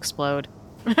head to explode.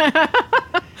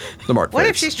 The mark What if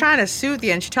fades. she's trying to soothe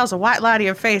you and she tells a white lie to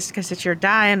your face because it's your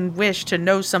dying wish to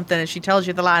know something and she tells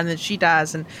you the lie and then she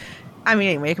dies and I mean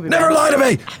anyway it could be Never bad. lie to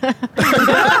me!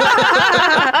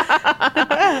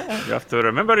 You have to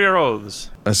remember your oaths.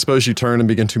 I suppose you turn and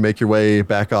begin to make your way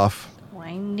back off.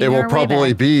 Winding It will our way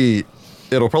probably back. be...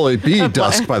 It'll probably be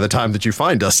dusk by the time that you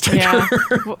find Dust Yeah. Taker.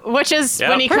 Which is Yeah.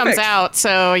 when he comes Perfect. out,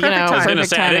 so you Perfect know. time. I was gonna perfect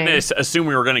say I timing. didn't assume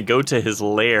we were gonna go to his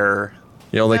lair.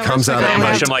 He only No, comes we're out still at gonna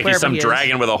night. Much him like he's wherever some he is.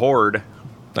 dragon with a horde.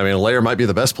 I mean, a lair might be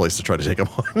the best place to try to take him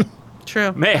on.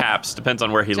 True. Mayhaps depends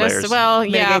on where he lairs. Well,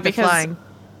 Maybe yeah, they're because flying.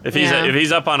 If Yeah.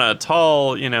 he's up on a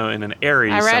tall, in an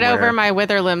Aries. I read somewhere. over my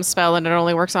wither limb spell and it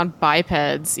only works on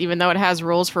bipeds, even though it has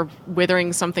rules for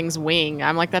withering something's wing.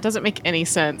 I'm like, that doesn't make any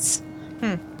sense.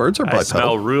 Birds are I smell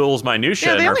bipedal. rules minutia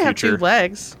Yeah, in they our only have future. 2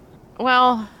 legs.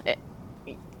 Well,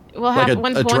 we'll have Like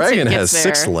once a once dragon it has gets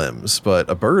 6 there. limbs, but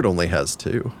a bird only has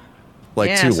 2. Like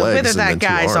yeah, 2 so legs wither and that then 2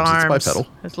 guy's arms. It's bipedal.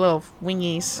 His little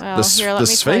wingies. Well, The, here, let the me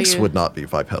tell Sphinx you. would not be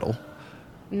bipedal.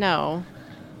 No.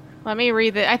 Let me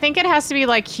read it. I think it has to be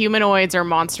like humanoids or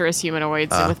monstrous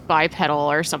humanoids with bipedal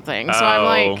or something. So I'm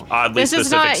like, oddly this is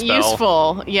specific not spell.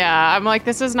 useful. Yeah, I'm like,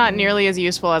 this is not nearly as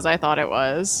useful as I thought it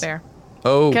was. There.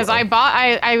 Oh. Because well.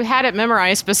 I had it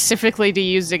memorized specifically to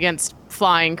use against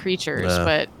flying creatures, Yeah.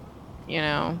 but you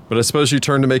know, But I suppose you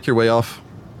turn to make your way off.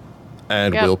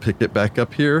 And Yep. we'll pick it back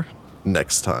up here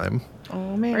next time.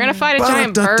 Oh man. we're gonna fight a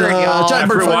giant bird, Ba-da-da-da, y'all. giant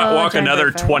After bird we fight. walk giant another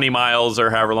bird fight. 20 miles or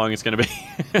however long it's going to be.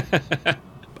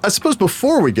 I suppose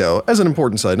before we go, as an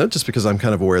important side note, just because I'm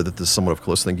kind of aware that this is somewhat of a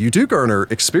close thing, you do garner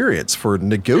experience for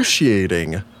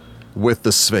negotiating with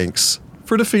the Sphinx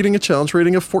for defeating a challenge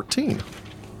rating of 14.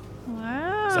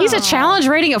 Wow. He's a challenge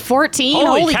rating of 14.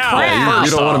 Holy Holy cow. crap! Yeah, You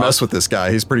First don't want to off. mess with this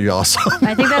guy. He's pretty awesome.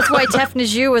 I think that's why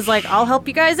Tefnaju was like, I'll help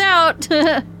you guys out.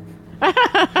 Emphasis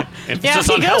Yeah, if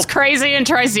he on goes help. crazy and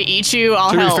tries to eat you, I'll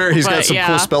To be help. fair, he's got but some yeah.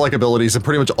 cool spell-like abilities, and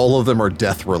pretty much all of them are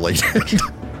death-related.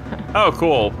 Oh,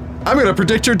 cool. I'm going to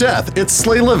predict your death. It's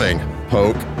Slay Living.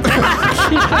 Poke.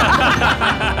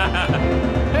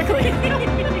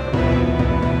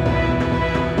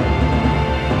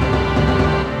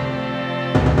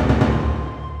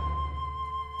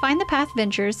 Find the Path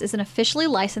Ventures is an officially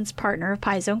licensed partner of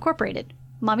Paizo Incorporated.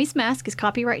 Mommy's Mask is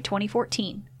copyright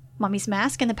 2014. Mommy's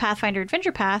Mask and the Pathfinder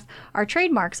Adventure Path are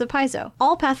trademarks of Paizo.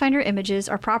 All Pathfinder images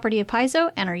are property of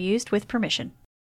Paizo and are used with permission.